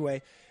 But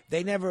anyway,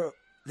 they never,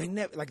 then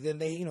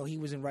he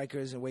was in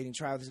Rikers and waiting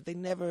trial. They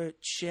never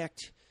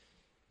checked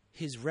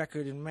his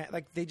record, and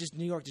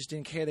New York just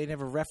didn't care. They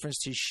never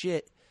referenced his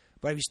shit,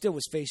 but he still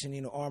was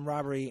facing armed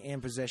robbery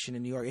and possession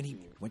in New York, and he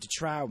went to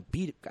trial,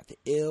 beat it, got the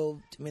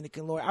ill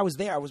Dominican lawyer. I was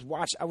there. I was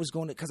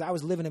going because I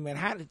was living in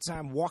Manhattan at the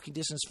time, walking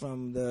distance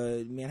from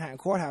the Manhattan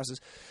courthouses.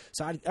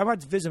 So I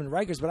might visit him in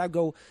Rikers, but I'd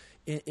go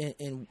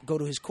and go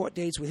to his court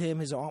dates with him.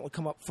 His aunt would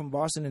come up from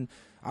Boston, and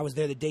I was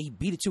there the day he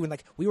beat it too.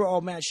 And we were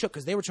all mad shook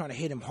because they were trying to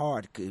hit him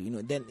hard.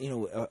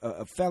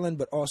 A felon,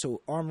 but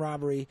also armed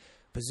robbery,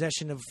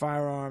 possession of a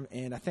firearm,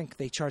 and I think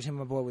they charged him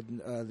with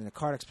the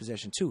narcotics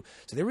possession too.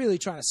 So they're really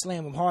trying to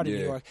slam him hard in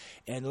New York.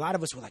 And a lot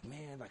of us were like,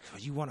 man,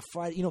 you want to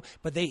fight,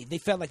 But they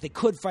felt like they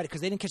could fight it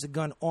because they didn't catch the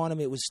gun on him.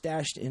 It was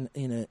stashed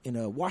in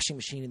a washing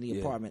machine in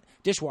the apartment,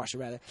 dishwasher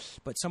rather.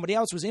 But somebody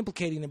else was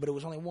implicating him, but it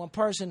was only one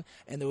person,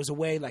 and there was a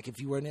way, if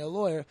you were a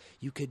lawyer,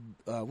 you could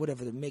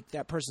to make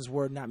that person's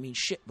word not mean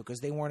shit because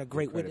they weren't a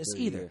great witness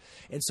either.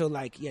 And so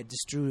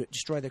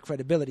destroy their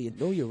credibility. And,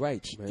 no, you're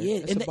right, man.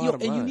 Yeah,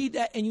 and you need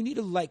that, and you need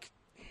to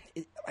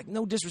like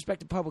no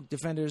disrespect to public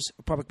defenders,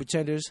 public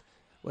pretenders,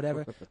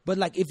 whatever. But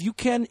like if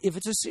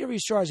it's a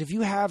serious charge, if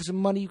you have some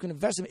money you can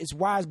invest in, it's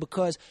wise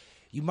because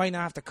you might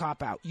not have to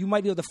cop out. You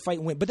might be able to fight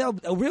and win. But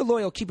a real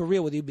lawyer will keep it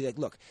real with you. Be like,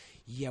 look,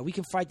 yeah, we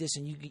can fight this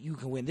and you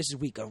can win. This is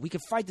weak. We can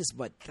fight this,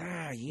 but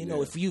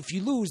if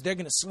you lose, they're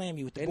gonna slam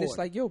you with the board. And it's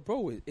like, yo,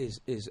 bro,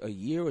 is a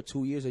year or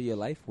 2 years of your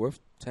life worth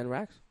 10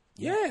 racks?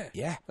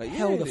 Yeah. Like,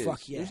 hell the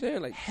fuck yeah. You know what I'm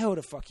saying? Like, hell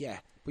the fuck yeah.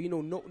 But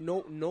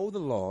know the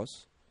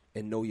laws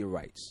and know your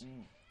rights.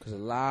 Because a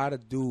lot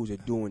of dudes are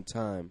doing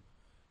time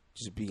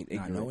just being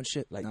ignorant. Not knowing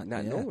shit. Like,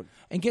 not knowing.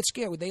 And get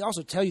scared. They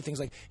also tell you things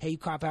like, hey, you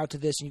cop out to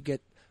this and you get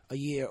a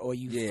year, or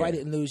you fight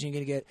it and lose and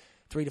you're going to get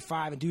 3 to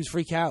 5, and dudes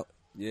freak out.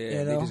 Yeah. You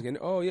know? They just getting,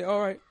 all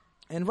right.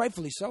 And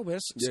rightfully so, man.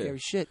 That's some scary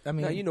shit. I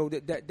mean, now,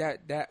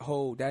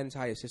 that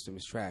entire system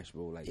is trash,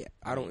 bro. Like,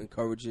 I don't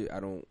encourage it.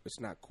 It's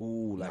not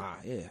cool. Like,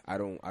 I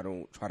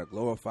don't try to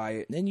glorify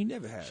it. Then you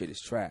never have. Shit is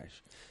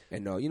trash.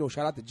 And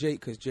shout out to Jake,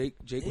 because Jake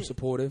was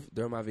supportive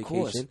during my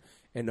vacation.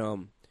 And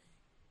I'm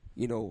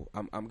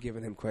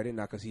giving him credit,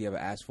 not because he ever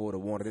asked for it or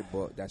wanted it,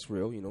 but that's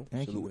real.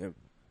 Salute him.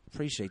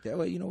 Appreciate that.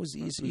 Well, it's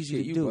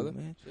easy to do, brother.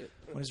 Man.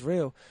 When it's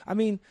real. I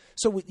mean,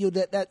 so with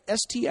that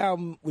ST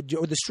album or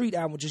the Street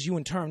album, which is you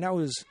and Term,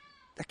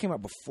 that came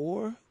out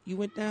before you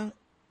went down,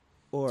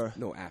 or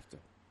no, after.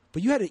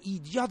 But y'all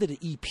did an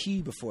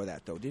EP before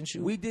that though, didn't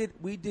you? We did.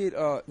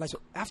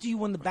 After you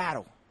won the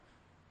battle,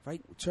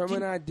 right? Term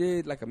and I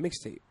did like a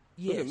mixtape.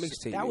 Yeah,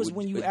 mixtape. That was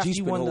after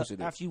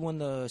you won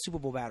the Super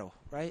Bowl battle,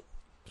 right?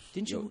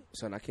 Didn't you?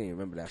 Son, I can't even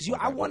remember that. Because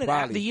I won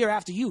it the year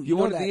after you. You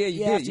won it the year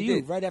you did. You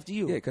did. Right after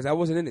you. Yeah, because I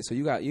wasn't in it, so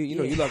you got you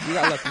got lucky. You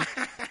know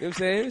what I'm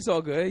saying? It's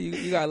all good.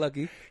 You got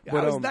lucky. But,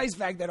 I was nice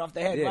back that off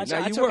the head. Yeah,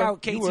 I took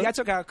out KT. I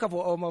took out a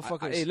couple of old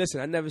motherfuckers. Hey, listen,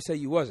 I never said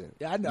you wasn't.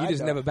 Yeah, I know. You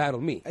just never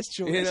battled me. That's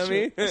true. You know what I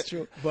mean? That's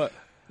true. But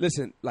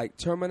listen, like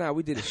Term and I,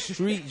 we did a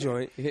street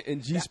joint,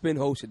 and G Spin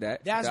hosted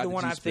that. That's the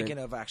one I'm thinking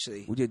of,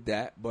 actually. We did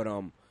that, but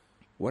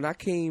when I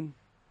came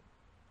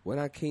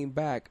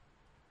back,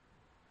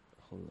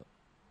 hold up.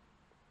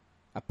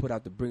 I put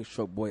out the Bring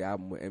Stroke Boy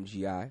album with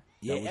MGI.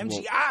 Yeah,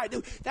 MGI,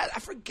 dude. I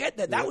forget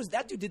that.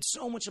 That dude did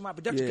so much of my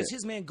production because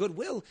his man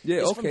Goodwill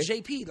is from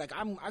JP. Like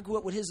I grew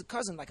up with his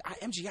cousin. Like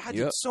MGI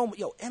did so much.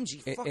 Yo,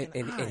 MG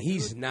and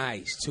he's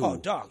nice too. Oh,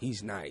 dog,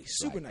 he's nice,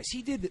 super nice.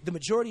 He did the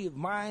majority of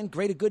mine.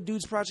 Greater Good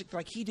Dudes project.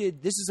 Like he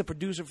did. This is a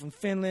producer from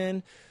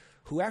Finland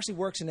who actually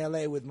works in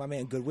LA with my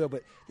man Goodwill.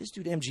 But this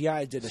dude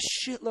MGI did a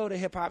shitload of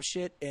hip hop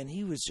shit, and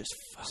he was just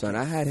fucking. Son,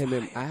 I had him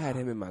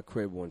in my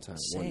crib one time.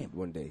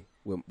 One day.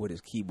 With his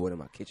keyboard in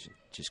my kitchen,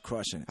 just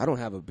crushing. I don't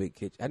have a big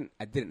kitchen.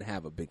 I didn't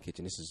have a big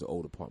kitchen. This is an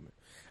old apartment.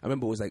 I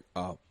remember it was like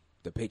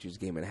the Patriots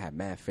game, and I had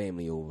mad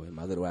family over in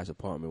my little ass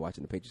apartment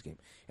watching the Patriots game,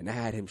 and I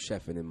had him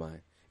chefing in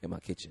my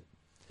kitchen.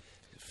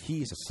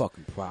 He's a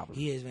fucking problem.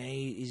 He is, man.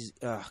 He's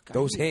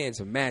those hands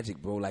are magic,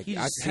 bro. Like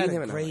I seen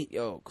him, and great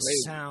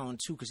sound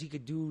too, because he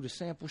could do the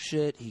sample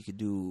shit. He could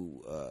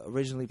do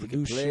originally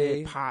produced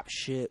shit, pop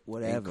shit,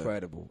 whatever.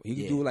 Incredible. He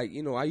could do like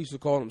I used to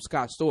call him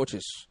Scott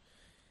Storches.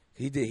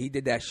 He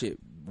did that shit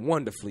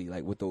wonderfully,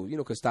 like with those,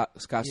 because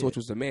Scott Storch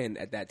was the man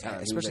at that time.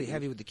 Especially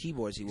heavy with the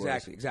keyboards he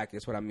was. Exactly.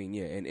 That's what I mean,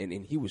 yeah.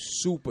 And he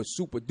was super,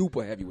 super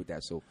duper heavy with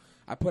that. So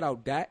I put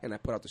out that, and I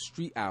put out the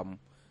Street album.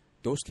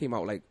 Those came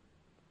out like,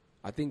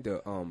 I think the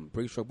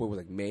Bring Stroke Boy was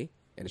like May,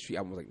 and the Street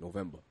album was like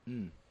November.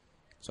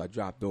 So I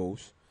dropped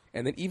those.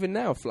 And then even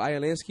now, Flyer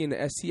Lansky and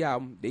the ST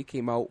album, they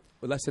came out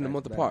less than a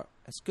month apart.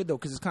 That's good though,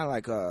 because it's kind of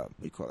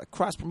like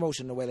cross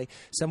promotion. The way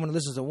someone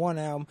listens to one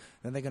album,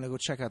 then they're gonna go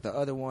check out the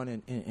other one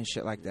and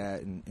shit like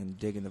that, and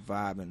dig in the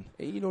vibe. And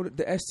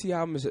the ST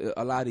album is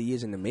a lot of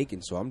years in the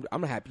making, so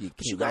I'm happy it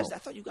came out. I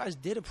thought you guys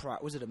did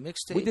was it a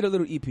mixtape? We did a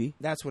little EP.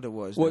 That's what it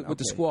was. With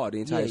the squad,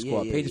 the entire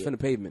squad, Pages from the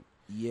Pavement.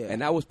 Yeah,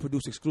 and that was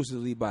produced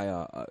exclusively by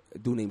a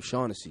dude named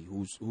Shaughnessy,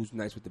 who's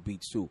nice with the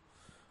beats too.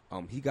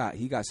 He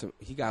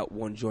got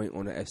one joint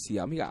on the ST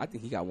album. I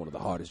think he got one of the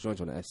hardest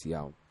joints on the ST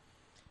album.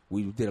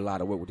 We did a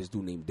lot of work with this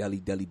dude named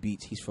Deli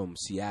Beats. He's from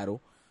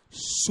Seattle.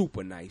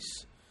 Super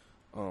nice.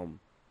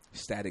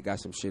 Static got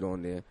some shit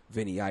on there.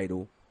 Vinny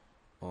Idol.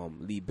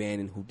 Lee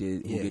Bannon, who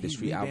did the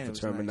Street album for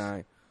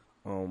Termini.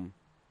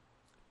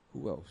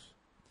 Who else?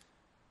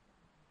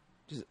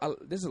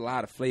 There's a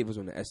lot of flavors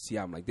on the ST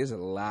album. Like, there's a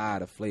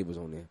lot of flavors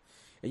on there.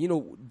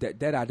 And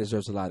Deadeye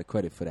deserves a lot of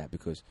credit for that,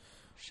 because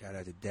shout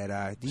out to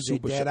Deadeye.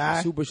 DJ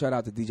Deadeye. Super shout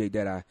out to DJ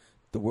Deadeye,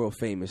 the world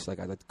famous, like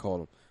I like to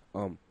call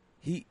him.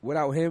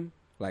 Without him,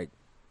 like,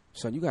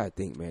 son, you gotta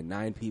think, man.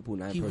 9 people,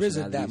 9 personalities.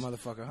 He RZA'd that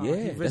motherfucker, huh?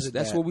 Yeah,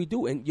 that's what we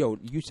do. And yo,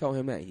 you tell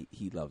him that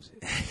he loves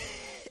it.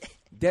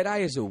 Deadeye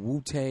is a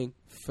Wu-Tang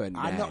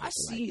fanatic. I know. I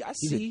see.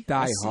 He's a diehard.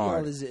 I see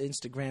all his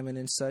Instagramming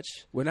and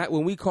such.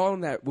 When we call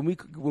him that, when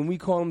we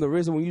call him the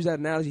RZA, when we use that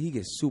analogy, he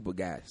gets super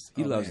gassed.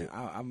 He loves it.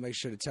 I'll make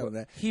sure to tell him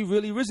that. He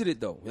really RZA'd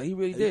it though. He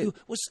really did.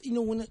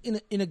 When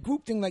in a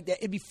group thing like that,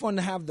 it'd be fun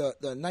to have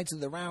the Knights of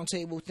the Round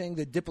Table thing,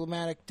 the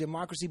diplomatic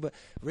democracy. But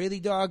really,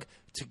 dog,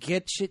 to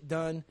get shit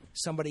done,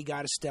 somebody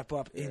got to step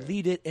up and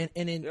lead it,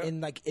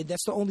 and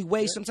that's the only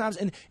way sometimes.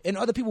 And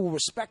other people will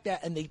respect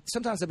that, and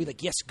sometimes they'll be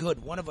like, yes,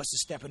 good, one of us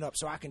is stepping up,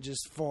 so I can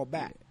just fall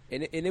back.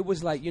 And it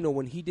was like, you know,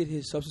 when he did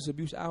his substance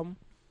abuse album,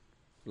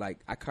 like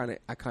I kind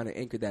of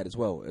anchored that as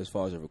well as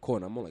far as a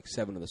recording. I'm on like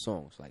 7 of the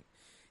songs. Like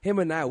him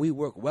and I, we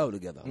work well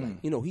together. Like,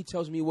 you know, he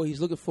tells me what he's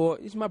looking for.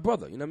 He's my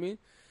brother. You know what I mean?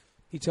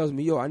 He tells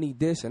me, yo, I need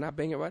this, and I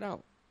bang it right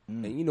out.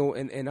 And you know,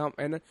 and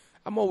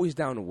I'm always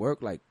down to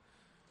work. Like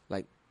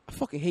I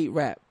fucking hate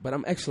rap, but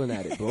I'm excellent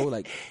at it, bro.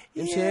 Like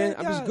you know what I'm saying?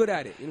 I'm just good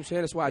at it. You know what I'm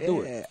saying? That's why I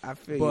do it. I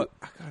feel but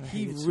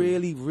you. he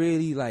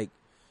really like.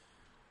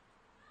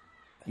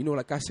 You know,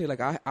 like I say,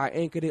 like I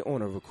anchored it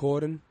on a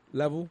recording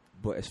level,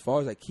 but as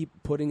far as like keep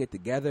putting it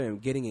together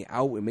and getting it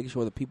out and making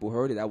sure the people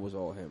heard it, that was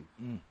all him.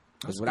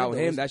 Because without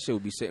him, that shit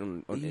would be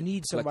sitting on. You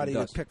need somebody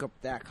to pick up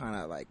that kind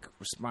of like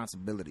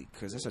responsibility,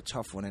 because that's a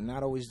tough one, and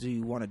not always do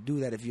you want to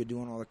do that if you're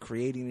doing all the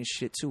creating and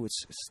shit too.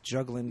 It's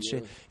juggling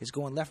shit. It's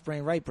going left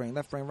brain, right brain,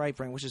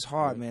 which is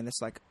hard, man.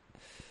 It's like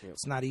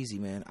it's not easy,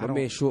 man. My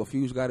man Short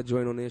Fuse got to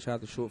join on there. Shout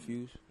out to Short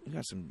Fuse. You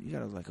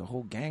got like a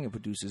whole gang of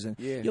producers, and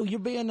yo, you're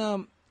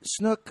being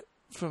Snook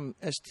from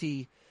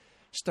ST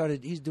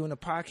started. He's doing a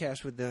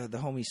podcast with the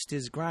homie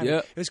Stiz Grimy.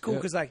 It was cool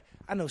because like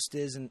I know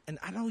Stiz and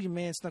I know your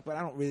man Snook, but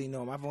I don't really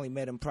know him. I've only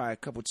met him probably a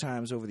couple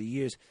times over the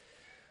years.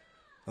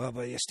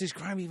 But yeah, Stiz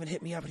Grimy even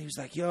hit me up and he was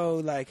like, "Yo,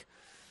 like,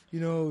 you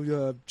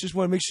know, just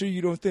want to make sure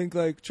you don't think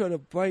like try to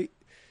bite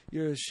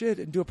your shit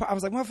and do a podcast." I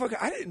was like, "Motherfucker,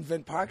 I didn't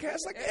invent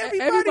podcasts. Like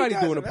everybody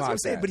doing a podcast." That's what I'm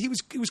saying. But he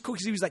was cool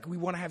because he was like, "We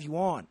want to have you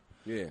on."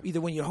 Yeah. Either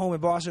when you're home in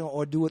Boston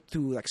or do it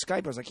through like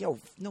Skype. I was like, yo,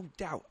 no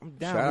doubt, I'm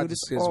down. Shout out to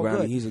Stiz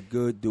Grimy. He's a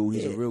good dude.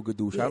 He's a real good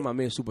dude. Shout out to my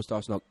man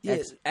Superstar Snook.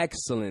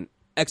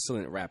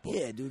 Excellent rapper.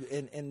 Yeah, dude.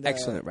 And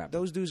excellent rapper.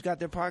 Those dudes got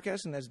their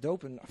podcast, and that's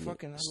dope. And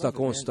fucking stuck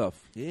on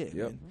stuff. Yeah,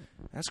 man.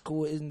 That's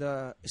cool.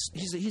 And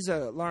he's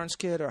a Lawrence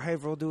kid or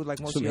Haverhill dude like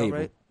most of y'all,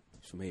 right?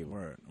 From Haverhill.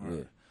 Word.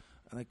 Yeah.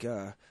 Like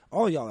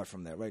all y'all are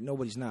from there, right?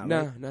 Nobody's not.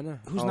 Nah.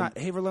 Who's not?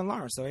 Haverhill and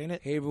Lawrence, though, ain't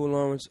it? Haverhill and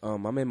Lawrence.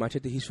 My man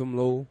Machete, he's from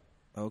Lowell.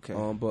 Okay.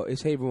 But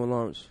it's Haverhill and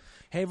Lawrence.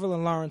 Haverhill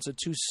and Lawrence are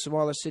two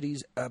smaller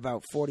cities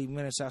about 40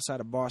 minutes outside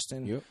of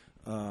Boston.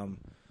 Yep.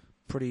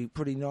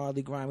 Pretty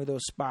gnarly, grimy little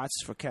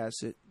spots for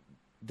cats that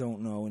don't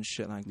know and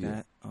shit like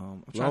that.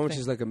 Lawrence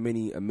is like a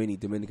mini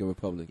Dominican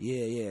Republic.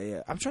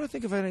 Yeah. I'm trying to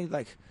think of any,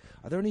 like,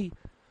 are there any...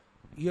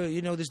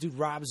 You know this dude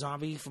Rob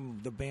Zombie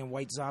from the band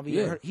White Zombie?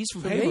 Yeah. He's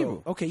from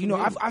Haverhill. Okay, you know,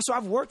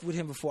 I've worked with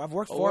him before. I've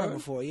worked for him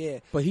before, yeah.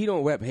 But he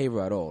don't rep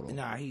Haverhill at all, though.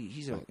 Nah,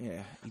 he's a,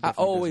 yeah.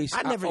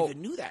 I never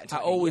even knew that. I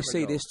always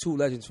say there's 2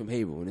 legends from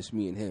Haverhill, and it's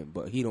me and him,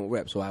 but he don't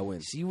rep, so I win.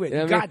 See, you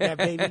got that,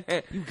 baby.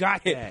 You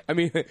got that. I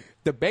mean,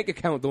 the bank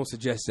account don't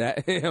suggest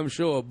that, I'm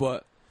sure,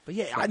 but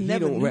yeah, I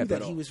never knew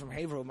that he was from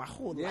Haverhill my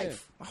whole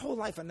life. My whole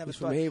life I never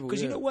thought.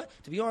 Because you know what?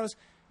 To be honest,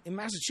 in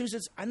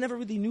Massachusetts, I never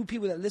really knew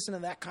people that listen to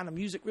that kind of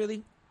music,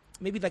 really.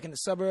 Maybe like in the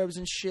suburbs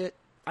and shit.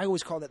 I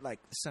always called it like,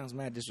 it sounds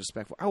mad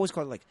disrespectful. I always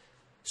called it like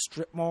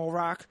strip mall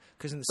rock.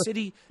 Because in the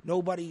city,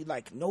 nobody,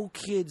 like, no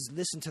kids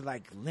listen to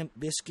like Limp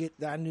Bizkit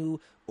that I knew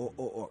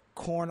or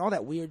Korn, all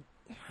that weird.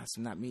 That's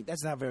not me.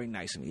 That's not very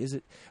nice of me, is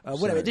it?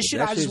 Whatever. This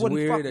shit I just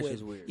wouldn't fuck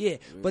with. Weird. Yeah,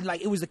 but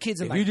like it was the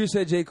kids. If you just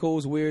said J.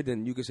 Cole's weird,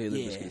 then you could say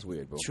Limp Bizkit's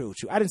weird, bro. True.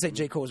 I didn't say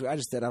J. Cole's weird. I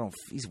just said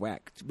he's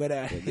whack. But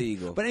there you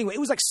go. But anyway, it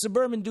was like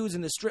suburban dudes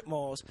in the strip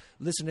malls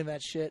listening to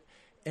that shit,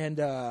 and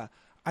I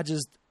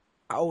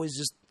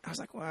was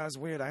like, well, that's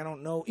weird. I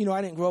don't know. You know,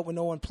 I didn't grow up with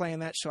no one playing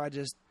that, so I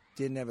just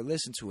didn't ever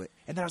listen to it.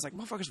 And then I was like,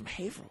 motherfucker's from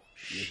Haverhill.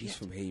 Yeah, he's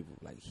from Haverhill.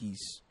 Like,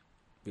 he's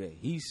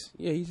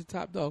a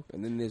top dog.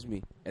 And then there's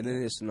me. And then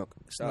there's Snook.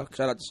 Shout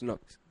out to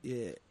Snook.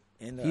 Yeah.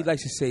 And he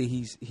likes to say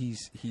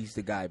he's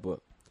the guy, but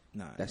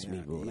that's me,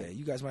 bro. Yeah,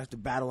 you guys might have to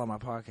battle on my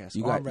podcast.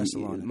 You got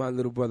my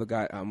little brother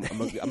got. I'm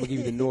gonna give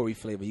you the Nori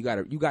flavor. You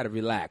gotta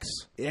relax.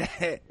 Yeah.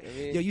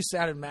 Yo, you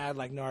sounded mad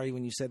like Nori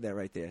when you said that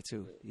right there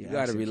too. Yeah, you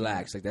gotta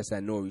relax. Like that's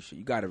that Nori shit.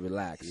 You gotta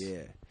relax.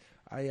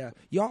 Yeah.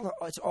 Y'all.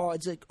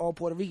 It's like all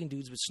Puerto Rican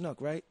dudes with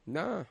Snook, right?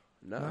 Nah.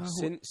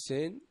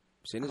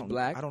 Sin is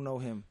black. I don't know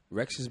him.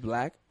 Rex is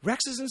black.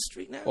 Rex is in the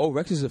street now? Oh,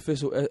 Rex is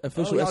official y'all SC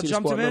jumped the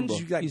Squad him in? member.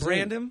 Did you like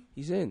brand him?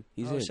 He's in.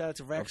 Shout out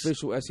to Rex.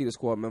 Official SC the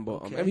Squad member.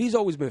 Okay. I mean, he's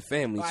always been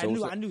family. I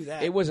knew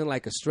that. It wasn't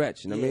like a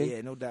stretch, you know what I mean? Yeah,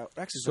 no doubt.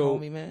 Rex is the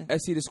homie, man.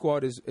 SC the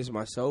Squad is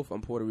myself.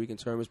 I'm Puerto Rican.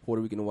 Term is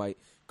Puerto Rican and white.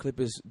 Clip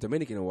is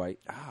Dominican and white.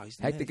 Oh, he's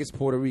Hectic is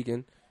Puerto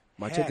Rican.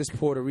 Machete is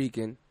Puerto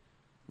Rican.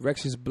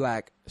 Rex is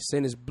black.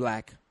 Sin is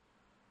black.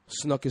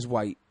 Snuck is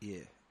white. Yeah.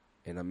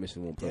 And I'm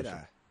missing one person.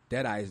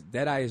 Deadeye.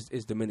 Deadeye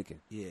is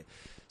Dominican. Yeah.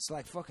 It's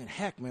like fucking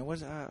Heck, man.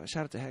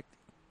 Shout out to Heck.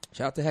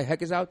 Shout out to Heck.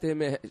 Heck is out there,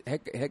 man.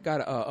 Heck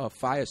got a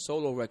fire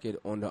solo record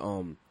on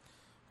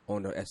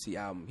the SC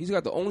album. He's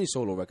got the only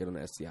solo record on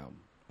the SC album.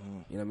 You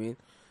know what I mean?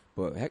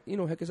 But Heck,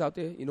 Heck is out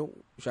there. You know,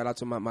 shout out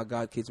to my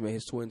god kids, man.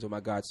 His twins or my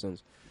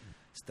godsons.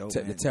 It's dope,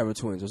 the Terror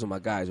Twins. Those are my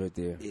guys right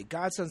there. Yeah,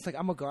 godsons, like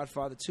I'm a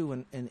godfather too,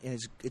 and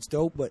it's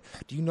dope. But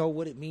do you know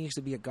what it means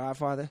to be a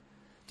godfather?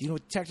 Do you know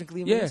what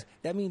technically it means?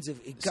 That means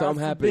if God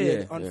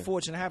forbid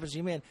unfortunate happens to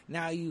you, man,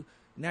 now you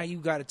now you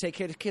got to take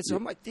care of the kid. So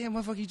I'm like, damn,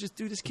 motherfucker, you just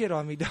threw this kid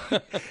on me, dog.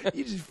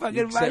 You just fucking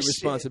You my accept shit.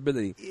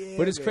 responsibility. Yeah,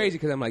 But it's man. crazy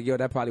because I'm like, yo,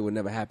 that probably would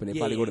never happen. They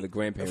probably Yeah, go to the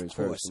grandparents of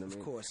course, first. You know what I of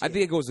mean? course, I yeah.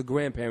 think it goes to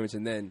grandparents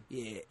and then.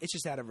 Yeah, it's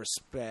just out of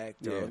respect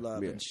Yeah, or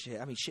love yeah. and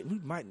shit. I mean, shit, we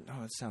might.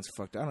 Oh, it sounds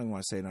fucked up. I don't even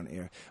want to say it on the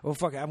air. Well,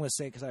 fuck it. I'm going to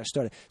say it because I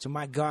started. So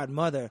my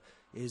godmother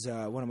is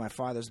one of my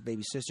father's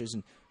baby sisters,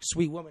 and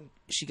sweet woman.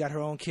 She got her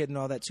own kid and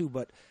all that too,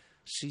 but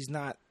she's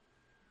not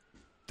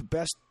the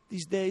best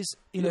these days,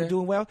 you know, Yeah.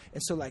 doing well.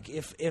 And so, like,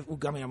 if I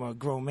mean, I'm a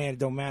grown man, it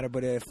don't matter.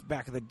 But if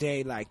back in the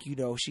day, like, you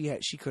know, she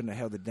couldn't have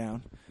held it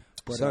down.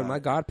 But Son, my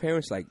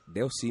godparents, like,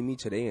 they'll see me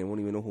today and won't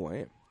even know who I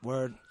am.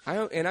 word, I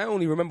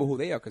only remember who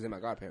they are because they're my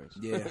godparents.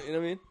 Yeah. You know what I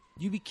mean?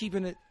 you be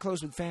keeping it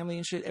close with family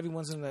and shit.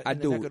 Everyone's in the I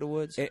the do. neck of the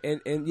woods.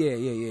 And yeah.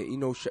 You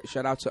know,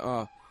 shout out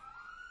to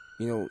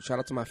shout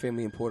out to my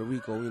family in Puerto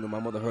Rico. You know, my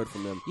mother heard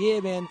from them. Yeah,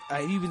 man.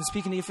 You been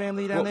speaking to your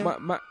family down there?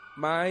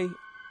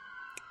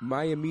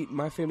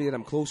 My family that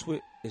I'm close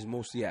with is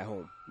mostly at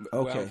home.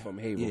 Where Okay. I'm from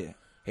Haverhill. Yeah.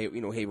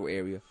 Haverhill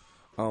area.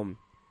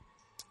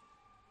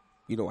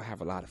 You know, I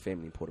have a lot of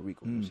family in Puerto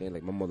Rico. You know what I'm saying?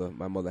 Like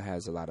my mother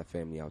has a lot of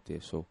family out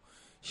there, so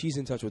she's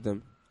in touch with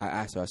them. I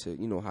asked her, I said,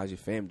 you know, how's your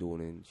fam doing?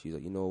 And she's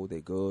like, you know,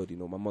 they're good. You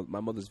know, my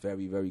mother's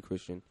very, very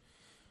Christian.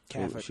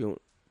 Catholic. She don't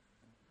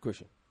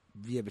Christian.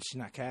 Yeah, but she's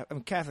not Catholic. I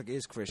mean, Catholic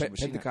is Christian. but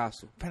she's not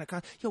Pentecostal.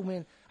 Pentecostal. Yo,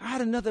 man, I had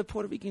another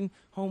Puerto Rican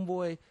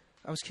homeboy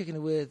I was kicking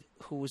it with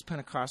who was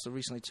Pentecostal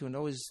recently too, and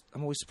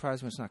I'm always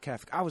surprised when it's not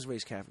Catholic. I was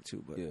raised Catholic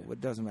too, but Yeah.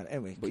 it doesn't matter.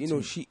 Anyway, But you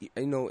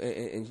know,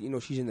 and you know,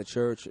 she's in the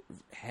church,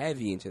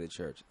 heavy into the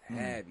church,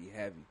 heavy.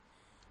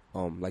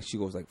 Like she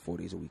goes like 4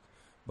 days a week.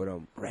 But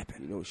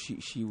Rapping. you know, she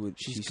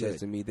She's says good.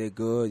 to me, they're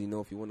good. You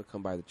know, if you want to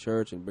come by the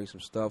church and bring some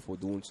stuff, we're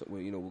doing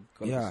something. You know, we'll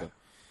come. Yeah. Stuff.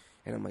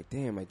 And I'm like,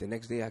 damn. Like the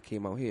next day, I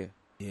came out here,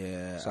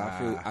 yeah. so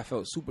I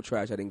felt super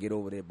trash. I didn't get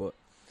over there, but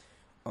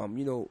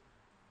you know.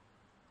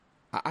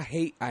 I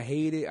hate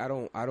it. I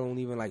don't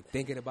even like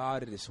thinking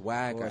about it. It's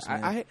whack. course,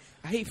 I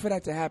hate for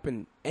that to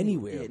happen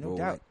anywhere, Yeah, no bro.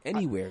 doubt. Like,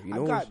 anywhere, you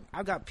know.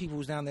 I've got people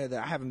who's down there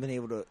that I haven't been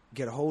able to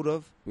get a hold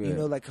of. Yeah. You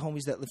know, like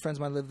homies friends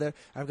might live there.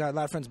 I've got a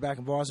lot of friends back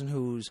in Boston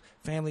whose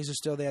families are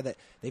still there that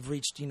they've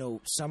reached, you know,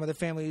 some of the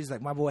families.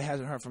 Like my boy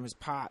hasn't heard from his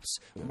pops.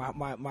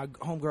 My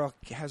homegirl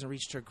hasn't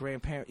reached her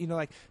grandparent. You know,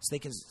 like so they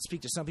can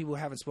speak to some people who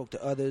haven't spoke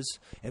to others.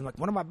 And like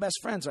one of my best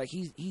friends, like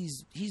he's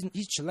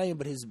Chilean,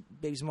 but his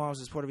baby's mom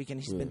is Puerto Rican.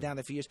 He's been down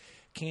there for years.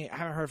 I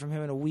haven't heard from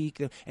him in a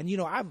week. And you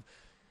know, I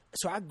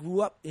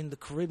grew up in the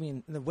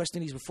Caribbean, in the West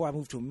Indies before I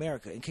moved to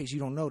America, in case you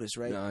don't notice,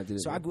 right? No, I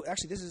didn't. So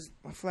actually, this is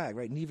my flag,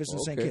 right? Nevis and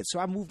St. Okay. Kitts. So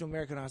I moved to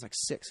America when I was like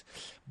 6.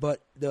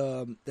 But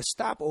the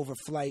stopover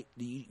flight,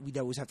 we'd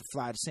always have to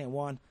fly to San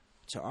Juan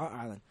to our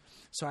island.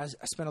 So I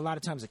spent a lot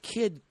of time as a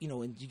kid, you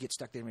know, and you get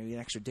stuck there maybe an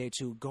extra day or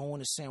two, going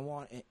to San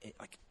Juan. And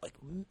like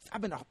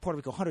I've been to Puerto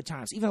Rico 100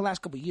 times. Even the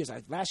last couple of years,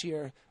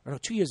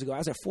 2 years ago, I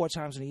was there 4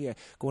 times in a year,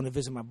 going to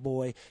visit my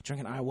boy,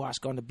 drinking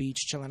ayahuasca on the beach,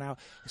 chilling out.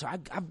 So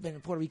I've been to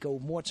Puerto Rico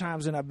more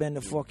times than I've been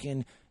to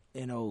fucking,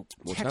 you know,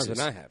 More Texas. times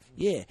than I have.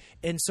 Yeah,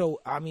 and so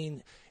I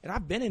mean, and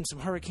I've been in some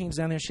hurricanes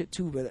down there and shit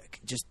too, but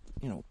just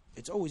you know,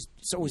 it's always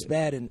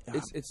bad and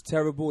It's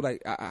terrible.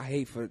 Like I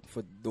hate for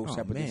those Oh,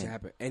 type of things to man.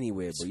 happen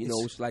anywhere. But you know,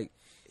 It's- it's like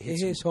it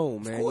it's- hits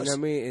home, of man. You know course. what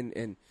I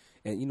mean?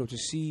 And you know, to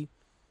see,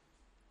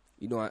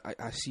 you know,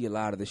 I see a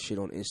lot of this shit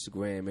on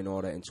Instagram and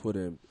all that, and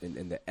Twitter,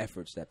 and the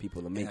efforts that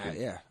people are making.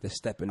 yeah. They're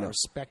stepping I up.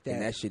 respect that.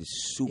 And that shit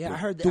is super. yeah, I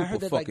heard super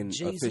that like fucking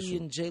Jay Z official.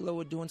 and J Lo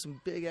were doing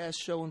some big ass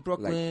show in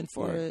Brooklyn Like,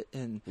 for yeah. it,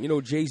 and You know,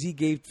 Jay-Z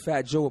gave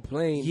Fat Joe a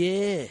plane.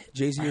 yeah,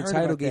 Jay-Z I and heard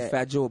Tidal about gave that.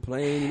 Fat Joe a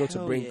plane, you know, to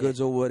Hell bring yeah.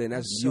 goods over, and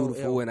that's So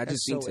beautiful. ill. And I just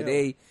That's seen so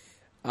today,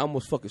 I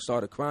almost fucking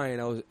started crying.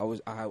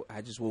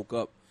 I just woke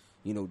up,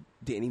 you know,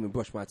 didn't even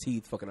brush my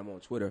teeth. Fucking, I'm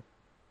on Twitter.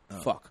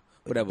 Fuck,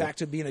 whatever. Back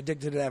to being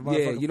addicted to that Yeah,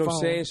 motherfucking you know what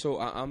I'm phone. saying. So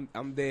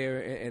I'm there,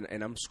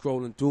 and I'm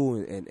scrolling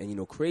through, and you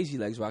know, Crazy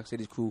Legs, Rock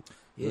City's crew,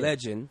 Yeah.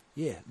 legend.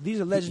 Yeah, these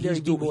are legendary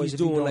He's D-boys. He's if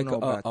you doing don't like know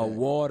about a that.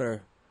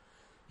 water.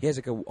 He has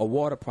like a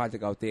water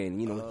project out there,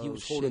 and you know, he Oh,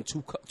 was holding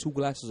two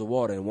glasses of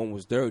water, and one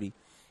was dirty,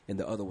 and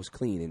the other was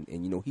clean,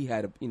 and you know, he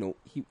had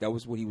that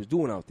was what he was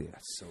doing out there.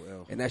 That's so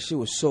ill. And that shit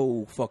was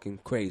so fucking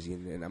crazy,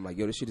 and I'm like,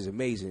 yo, this shit is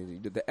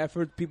amazing. The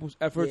effort, people's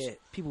efforts, Yeah,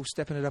 people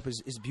stepping it up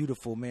is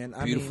beautiful, man.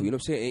 I beautiful. mean, You know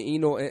what I'm saying? And, you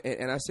know,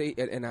 and I say,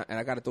 and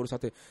I got to throw this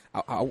out there.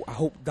 I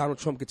hope Donald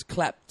Trump gets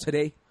clapped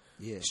today.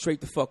 Yeah. Straight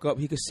the fuck up.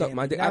 He could suck damn,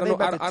 my dick. now I don't they know.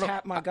 about I to don't.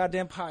 tap my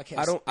goddamn podcast.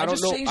 I don't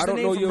just know- changed I don't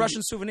the know name from your-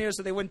 Russian Souvenirs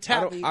so they wouldn't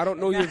tap me. I don't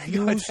know and your now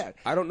you got views. tapped.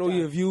 I don't know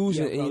your views,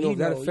 Yeah, and bro, you know if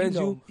that offends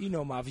you. You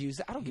know my views.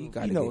 I don't You give.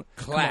 gotta You know, get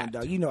come on, clapped.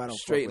 dog. You know I don't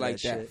straight fuck like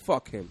with that. Shit.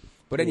 Fuck him.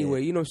 But Yeah.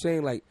 anyway, you know what I'm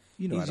saying? Like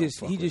You know I he don't just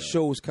fuck he with just that.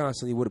 shows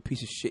constantly what a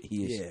piece of shit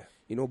he is. Yeah.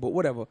 You know, but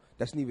whatever.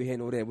 That's neither here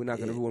nor there. We're not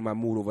gonna Yeah. ruin my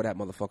mood over that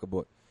motherfucker.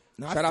 But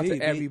No, I shout out feel to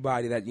you, B.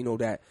 everybody that you know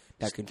that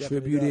Stepping it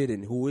contributed up.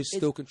 and who is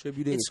still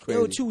contributing. It's It's crazy.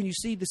 ill too when you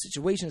see the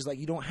situations like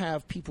you don't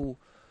have people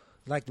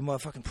like the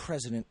motherfucking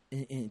president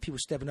and people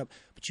stepping up,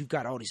 but you've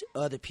got all these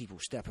other people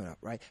stepping up,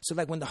 right? So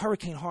like when the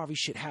Hurricane Harvey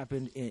shit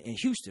happened in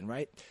Houston,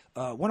 right?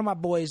 One of my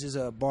boys is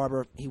a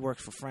barber. He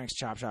works for Frank's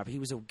Chop Shop. He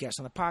was a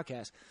guest on the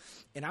podcast,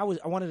 and I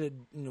wanted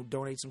to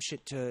donate some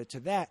shit to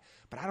that,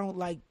 but I don't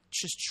like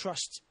just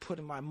trust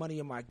putting my money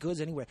in my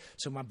goods anywhere.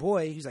 So my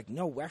boy, he's like,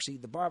 no, actually,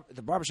 the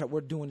barbershop,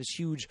 we're doing this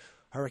huge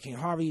Hurricane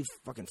Harvey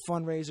fucking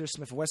fundraiser.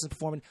 Smith & Wesson's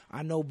performing.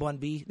 I know Bun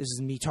B. This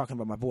is me talking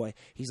about my boy.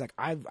 He's like,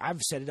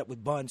 I've set it up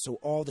with Bun, so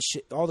all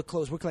the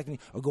clothes we're collecting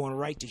are going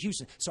right to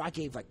Houston. So I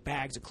gave like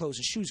bags of clothes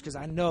and shoes because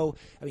I know.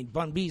 I mean,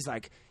 Bun B's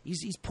like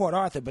he's Port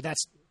Arthur, but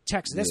that's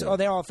Texas. That's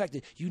they're all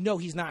affected. You know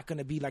he's not going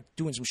to be like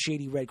doing some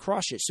shady Red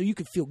Cross shit. So you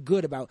can feel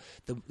good about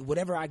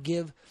whatever I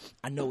give.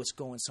 I know it's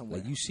going somewhere.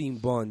 Like you seen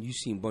Bun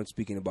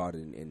speaking about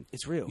it, and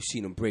it's real. You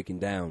seen him breaking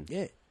down,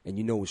 and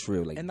you know it's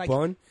real. Like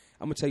Bun,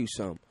 I'm gonna tell you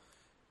something.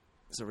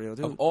 It's a real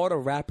dude. Of all the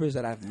rappers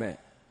that I've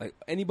met, like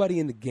anybody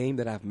in the game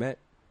that I've met,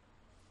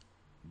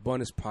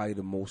 Bun is probably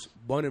the most.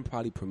 Bun and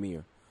probably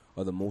Premier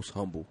are the most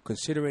humble,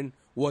 considering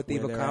what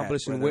they've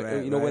accomplished and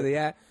where they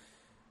at.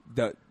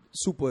 The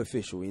super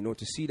official,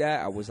 to see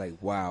that, I was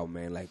like, wow,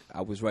 man, like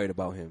I was right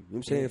about him. You know what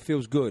I'm saying? It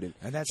feels good.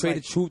 And that's Trade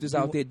the Truth is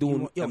out there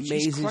doing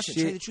amazing shit.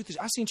 Trade the Truth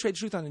I seen Trade the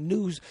Truth on the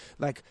news,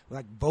 like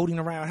boating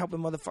around, helping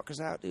motherfuckers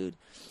out, dude.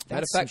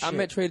 Matter of fact, I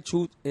met Trade the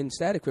Truth in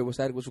Static Crib when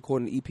Static was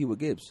recording the EP with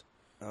Gibbs.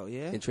 Oh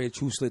yeah. And Trade the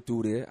Truth slid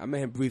through there. I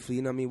met him briefly.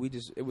 You know what I mean? We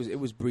just it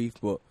was brief,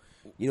 but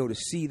to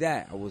see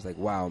that, I was like,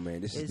 wow,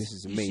 man, this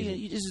is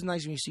amazing. This is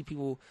nice when you see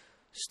people,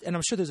 and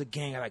I'm sure there's a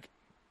gang of like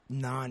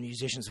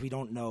non-musicians we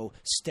don't know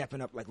stepping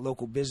up like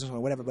local business or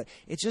whatever, but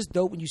it's just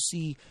dope when you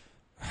see.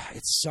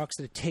 It sucks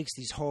that it takes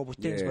these horrible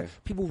things, but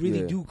people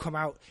really do come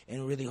out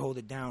and really hold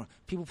it down.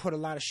 People put a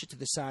lot of shit to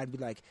the side and be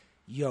like,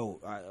 yo,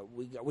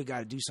 we got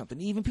to do something.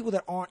 Even people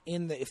that aren't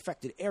in the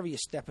affected area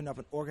stepping up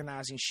and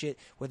organizing shit,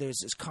 whether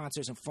it's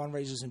concerts and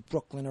fundraisers in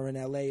Brooklyn or in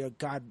L.A. or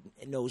God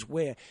knows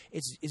where.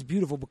 It's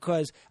beautiful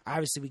because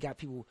obviously we got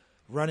people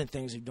running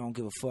things who don't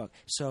give a fuck.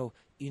 So,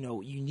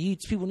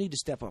 people need to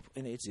step up,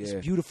 and it's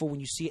beautiful when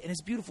you see it, and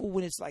it's beautiful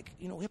when it's like,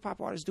 hip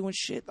hop artists doing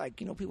shit. Like,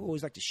 people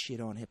always like to shit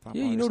on hip hop.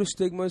 Yeah, the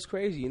stigma is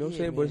crazy. You know what I'm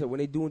saying? But it's like when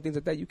they doing things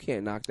like that, you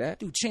can't knock that.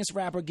 Dude, Chance the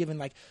Rapper giving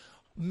like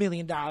 $1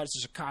 million to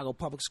Chicago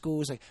public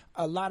schools. Like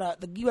a lot of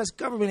the U.S.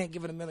 government ain't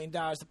giving $1 million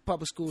to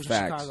public schools in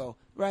Chicago,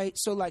 right?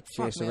 So like,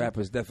 Chance the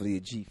Rapper is definitely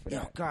a G for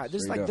that. Oh God,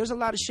 there's a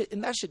lot of shit,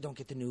 and that shit don't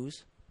get the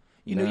news.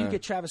 You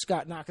get Travis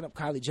Scott knocking up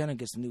Kylie Jenner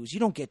gets the news. You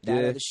don't get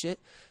that other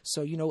shit.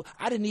 So,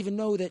 I didn't even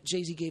know that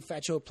Jay-Z gave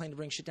Fat Joe a plane to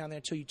bring shit down there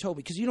until you told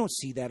me, because you don't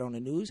see that on the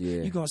news.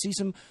 Yeah. You're going to see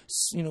some,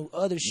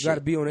 other shit. You got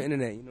to be on the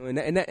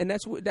internet, and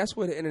that's where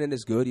the internet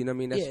is good, you know what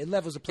I mean? It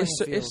levels the playing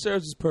field. It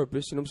serves its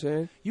purpose, you know what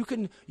I'm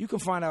saying? You can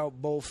find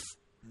out both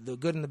the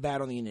good and the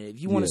bad on the internet.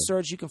 If you want to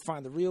search, you can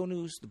find the real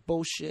news, the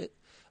bullshit.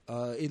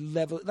 It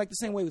levels, like the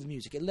same way with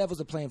music. It levels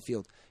the playing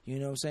field. You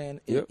know what I'm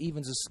saying? It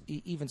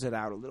evens it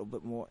out a little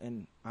bit more.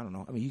 And I don't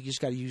know. I mean, you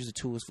just got to use the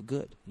tools for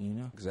good.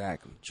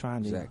 Exactly.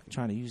 Trying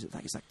to use it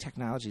like it's like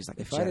technology. It's like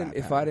if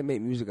I didn't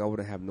make music, I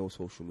wouldn't have no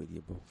social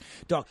media, bro.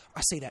 Dog,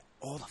 I say that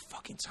all the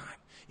fucking time.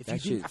 If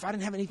I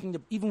didn't have anything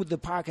to, even with the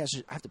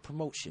podcast, I have to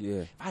promote shit.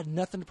 Yeah. If I had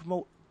nothing to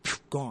promote,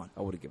 gone.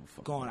 I wouldn't give a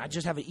fuck. Gone. I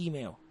just have an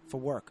email for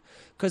work,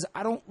 because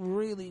I don't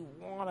really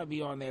want to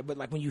be on there. But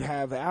like when you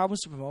have albums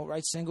to promote,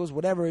 right, singles,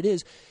 whatever it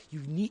is,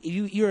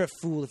 you're a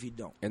fool if you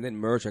don't. And then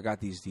merch, I got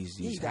these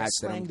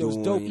hats that I'm those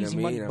doing. Dope Easy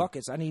Money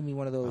buckets. I need me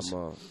one of those.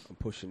 I'm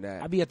pushing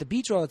that. I be at the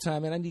beach all the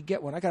time, and I need to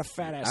get one. I got a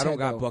fat ass. I don't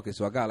got buckets,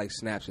 so I got like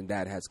snaps and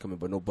dad hats coming,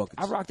 but no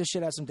buckets. I rock the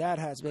shit out of some dad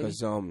hats, baby.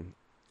 Because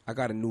I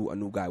got a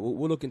new guy.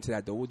 We'll look into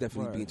that though. We'll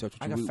definitely be in touch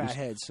with you. I got fat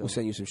heads, so we'll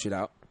send you some shit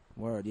out.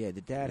 Word, yeah.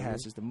 The dad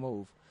hats is the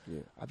move.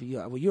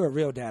 Yeah. Well, you're a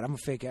real dad. I'm a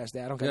fake ass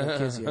dad. I don't got no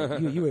kids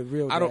yet. You a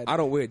real dad. I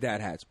don't wear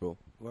dad hats, bro.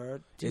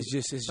 Word. It's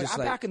just like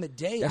back in the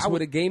day. That's where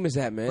the game is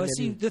at, man. But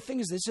see, the thing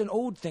is, it's an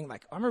old thing.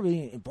 Like I remember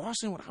in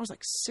Boston when I was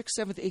like 6th,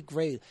 7th, 8th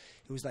grade.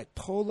 It was like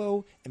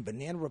Polo and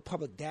Banana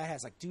Republic dad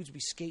hats. Like dudes would be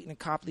skating in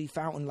Copley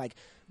Fountain, like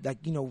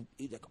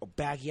a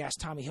baggy ass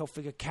Tommy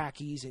Hilfiger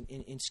khakis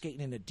and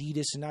skating in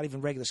Adidas and not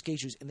even regular skate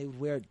shoes. And they would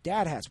wear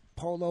dad hats,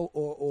 Polo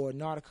or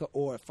Nautica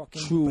or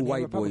fucking true Banana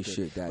white Republic. boy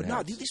shit. But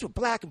no, these were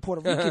black and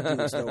Puerto Rican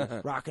dudes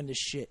though, rocking this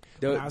shit.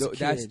 When I was a kid.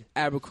 That's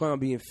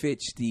Abercrombie and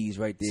Fitch steez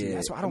right there. See,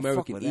 that's why I don't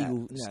American fuck with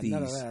Eagle that. steez.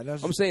 None of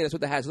that. I'm saying that's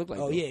what the hats look like.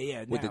 Oh, though.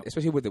 yeah.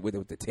 Especially with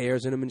the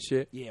tears in them and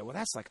shit. Yeah, well,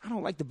 that's like, I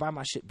don't like to buy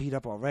my shit beat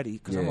up already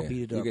because I'm gonna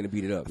beat it up. You're gonna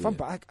beat it up. If I'm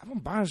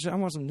buying shit, I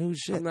want some new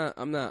shit.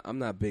 I'm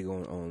not big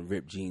on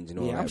ripped jeans and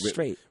all that. I'm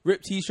straight.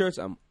 Ripped t-shirts,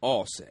 I'm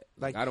all set.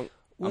 Like I'm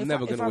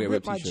never gonna wear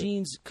ripped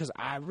t-shirts. If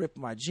I rip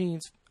my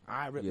jeans because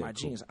I rip my jeans, my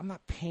jeans. I'm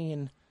not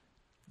paying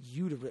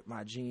you to rip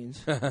my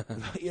jeans.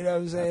 You know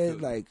what I'm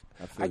saying?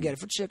 I get it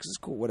for chicks. It's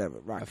cool. Whatever.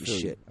 Rock your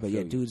shit. But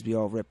yeah, dudes be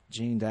all ripped,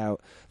 jeaned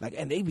out.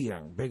 And they be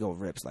on big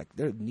old rips. Like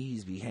their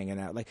knees be hanging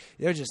out. Like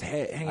they're just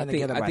hanging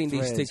together by threads.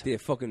 They stick their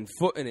fucking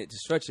foot in it to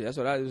stretch it. That's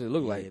what it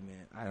look like. Yeah,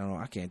 man. I don't know.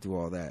 I can't do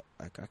all that.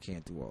 I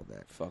can't do all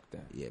that. Fuck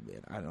that. Yeah,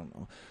 man. I don't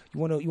know.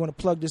 You wanna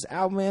plug this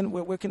album, man?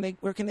 Where can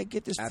they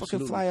get this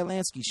fucking Flyer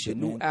Lansky shit?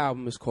 The new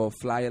album is called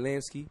Flyer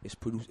Lansky. It's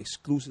produced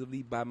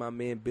exclusively by my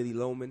man Billy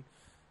Loman.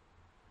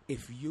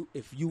 If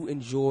you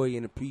enjoy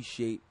and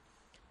appreciate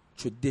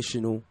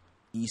traditional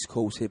East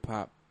Coast hip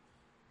hop,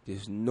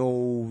 there's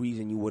no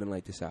reason you wouldn't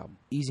like this album.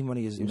 Easy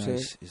Money is You know what I'm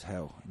nice as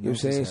hell. You know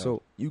what I'm saying?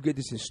 So you get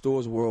this in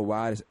stores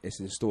worldwide. It's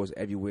in stores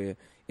everywhere.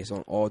 It's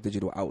on all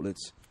digital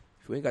outlets.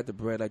 If you ain't got the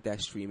bread like that,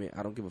 stream it.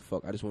 I don't give a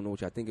fuck. I just want to know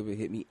what y'all think of it.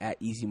 Hit me at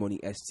Easy Money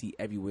ST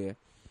everywhere.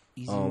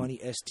 Easy Money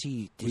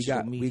ST.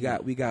 We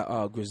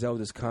got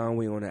Griselda's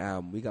Conway on the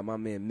album. We got my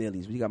man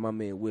Millie's. We got my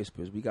man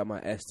Whispers. We got my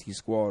ST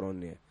Squad on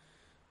there.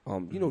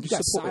 You know, you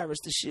got Cyrus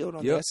the Shield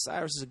on there.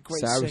 Cyrus is a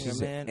great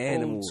singer, man.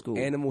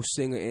 Animal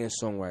singer and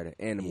songwriter.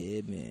 Animal.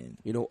 Yeah, man.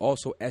 You know,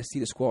 also ST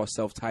the Squad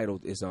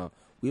self-titled is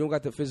we don't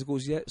got the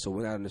physicals yet, so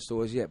we're not in the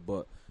stores yet,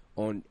 but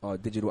on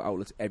digital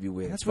outlets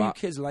everywhere. That's why you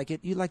kids like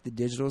it. You like the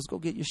digitals. Go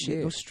get your shit.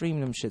 Yeah. Go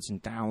stream them shits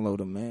and download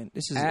them, man.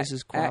 This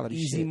is quality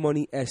Easy shit.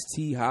 Money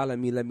ST. Holla at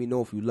me. Let me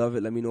know if you love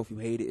it. Let me know if you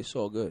hate it. It's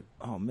all good.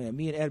 Oh, man.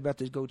 Me and Ed about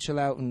to go chill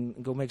out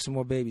and go make some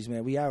more babies,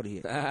 man. We out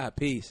here.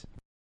 Peace.